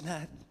again, it's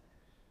not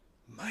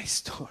my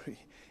story.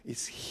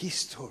 It's his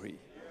story.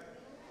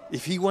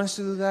 If he wants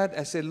to do that,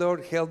 I say,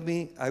 Lord, help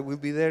me. I will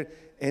be there.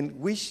 And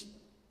which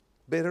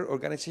better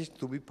organization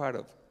to be part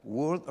of?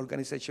 World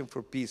Organization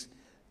for Peace.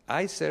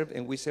 I serve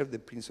and we serve the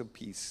Prince of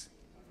Peace.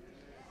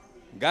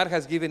 God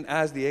has given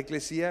us, the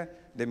Ecclesia,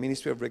 the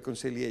ministry of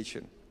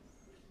reconciliation.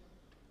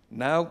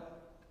 Now,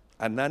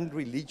 a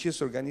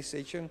non-religious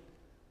organization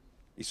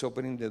is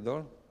opening the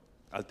door.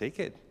 I'll take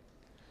it.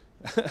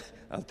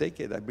 I'll take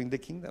it. I bring the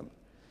kingdom.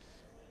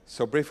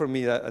 So pray for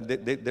me.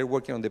 They're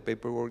working on the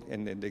paperwork,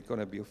 and they're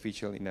going to be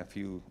official in a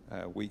few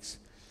weeks.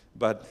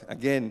 But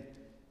again,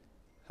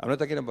 I'm not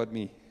talking about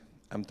me.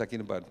 I'm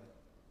talking about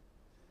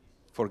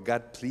for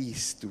God,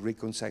 please, to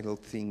reconcile all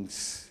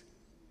things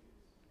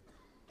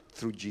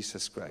through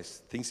Jesus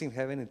Christ. Things in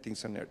heaven and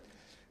things on earth.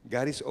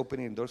 God is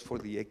opening doors for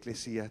the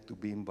ecclesia to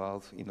be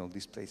involved in all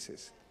these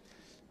places.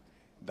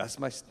 That's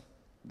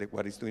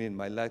what He's doing in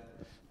my life.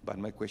 But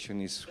my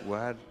question is,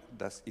 what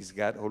is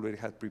God already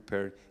had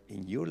prepared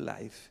in your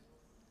life,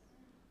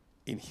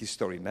 in His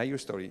story, not your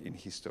story, in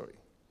His story?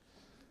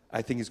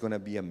 I think it's going to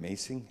be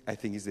amazing. I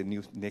think it's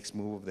the next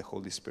move of the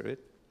Holy Spirit.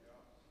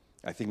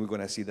 I think we're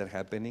going to see that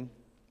happening.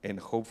 And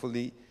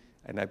hopefully,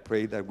 and I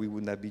pray that we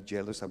will not be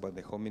jealous about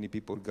how many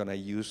people are going to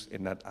use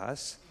and not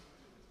us.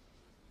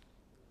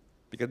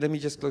 Because let me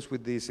just close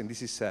with this, and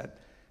this is sad.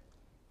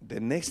 The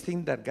next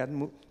thing that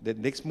the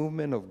next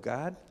movement of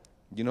God,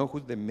 you know who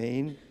the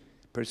main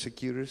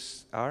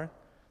persecutors are?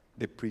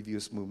 The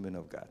previous movement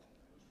of God.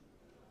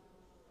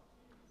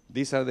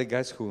 These are the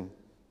guys who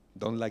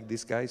don't like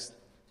these guys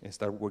and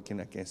start working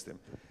against them.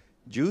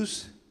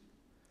 Jews,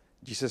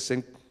 Jesus,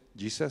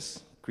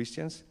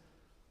 Christians.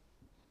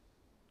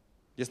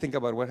 Just think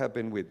about what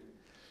happened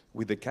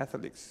with the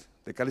Catholics.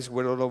 The Catholics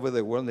were all over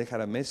the world. They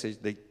had a message.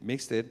 They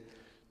missed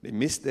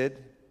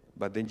it,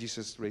 but then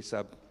Jesus raised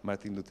up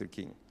Martin Luther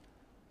King.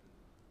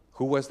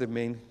 Who was the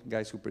main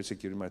guys who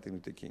persecuted Martin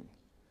Luther King?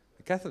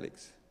 The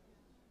Catholics.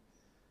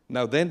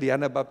 Now then the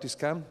Anabaptists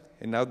come,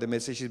 and now the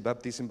message is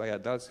baptism by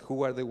adults.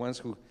 Who are the ones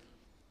who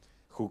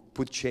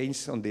put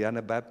chains on the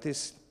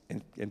Anabaptists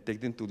and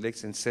take them to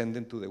lakes and send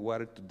them to the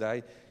water to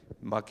die,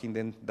 mocking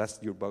them? That's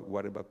your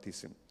water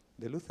baptism.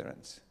 The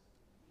Lutherans.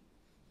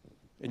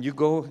 And you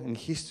go in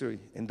history,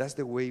 and that's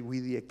the way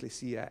we, the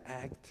ecclesia,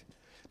 act,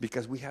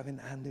 because we haven't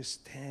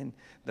understand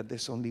that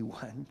there's only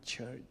one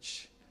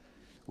church.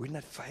 We're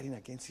not fighting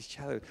against each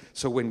other.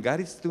 So when God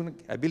is doing,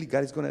 I believe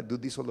God is going to do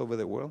this all over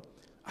the world.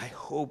 I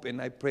hope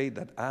and I pray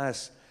that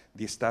us,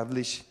 the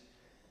established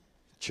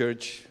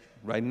church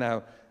right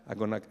now,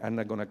 are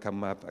not going to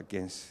come up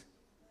against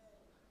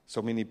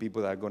so many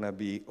people that are going to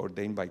be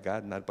ordained by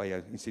God, not by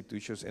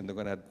institutions, and they're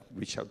going to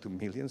reach out to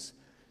millions.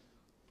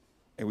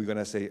 And we're going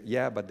to say,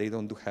 yeah, but they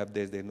don't have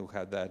this, they don't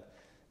have that.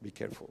 Be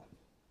careful.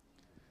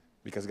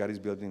 Because God is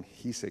building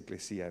His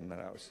ecclesia and not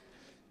ours.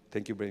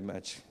 Thank you very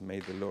much. May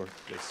the Lord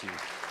bless you.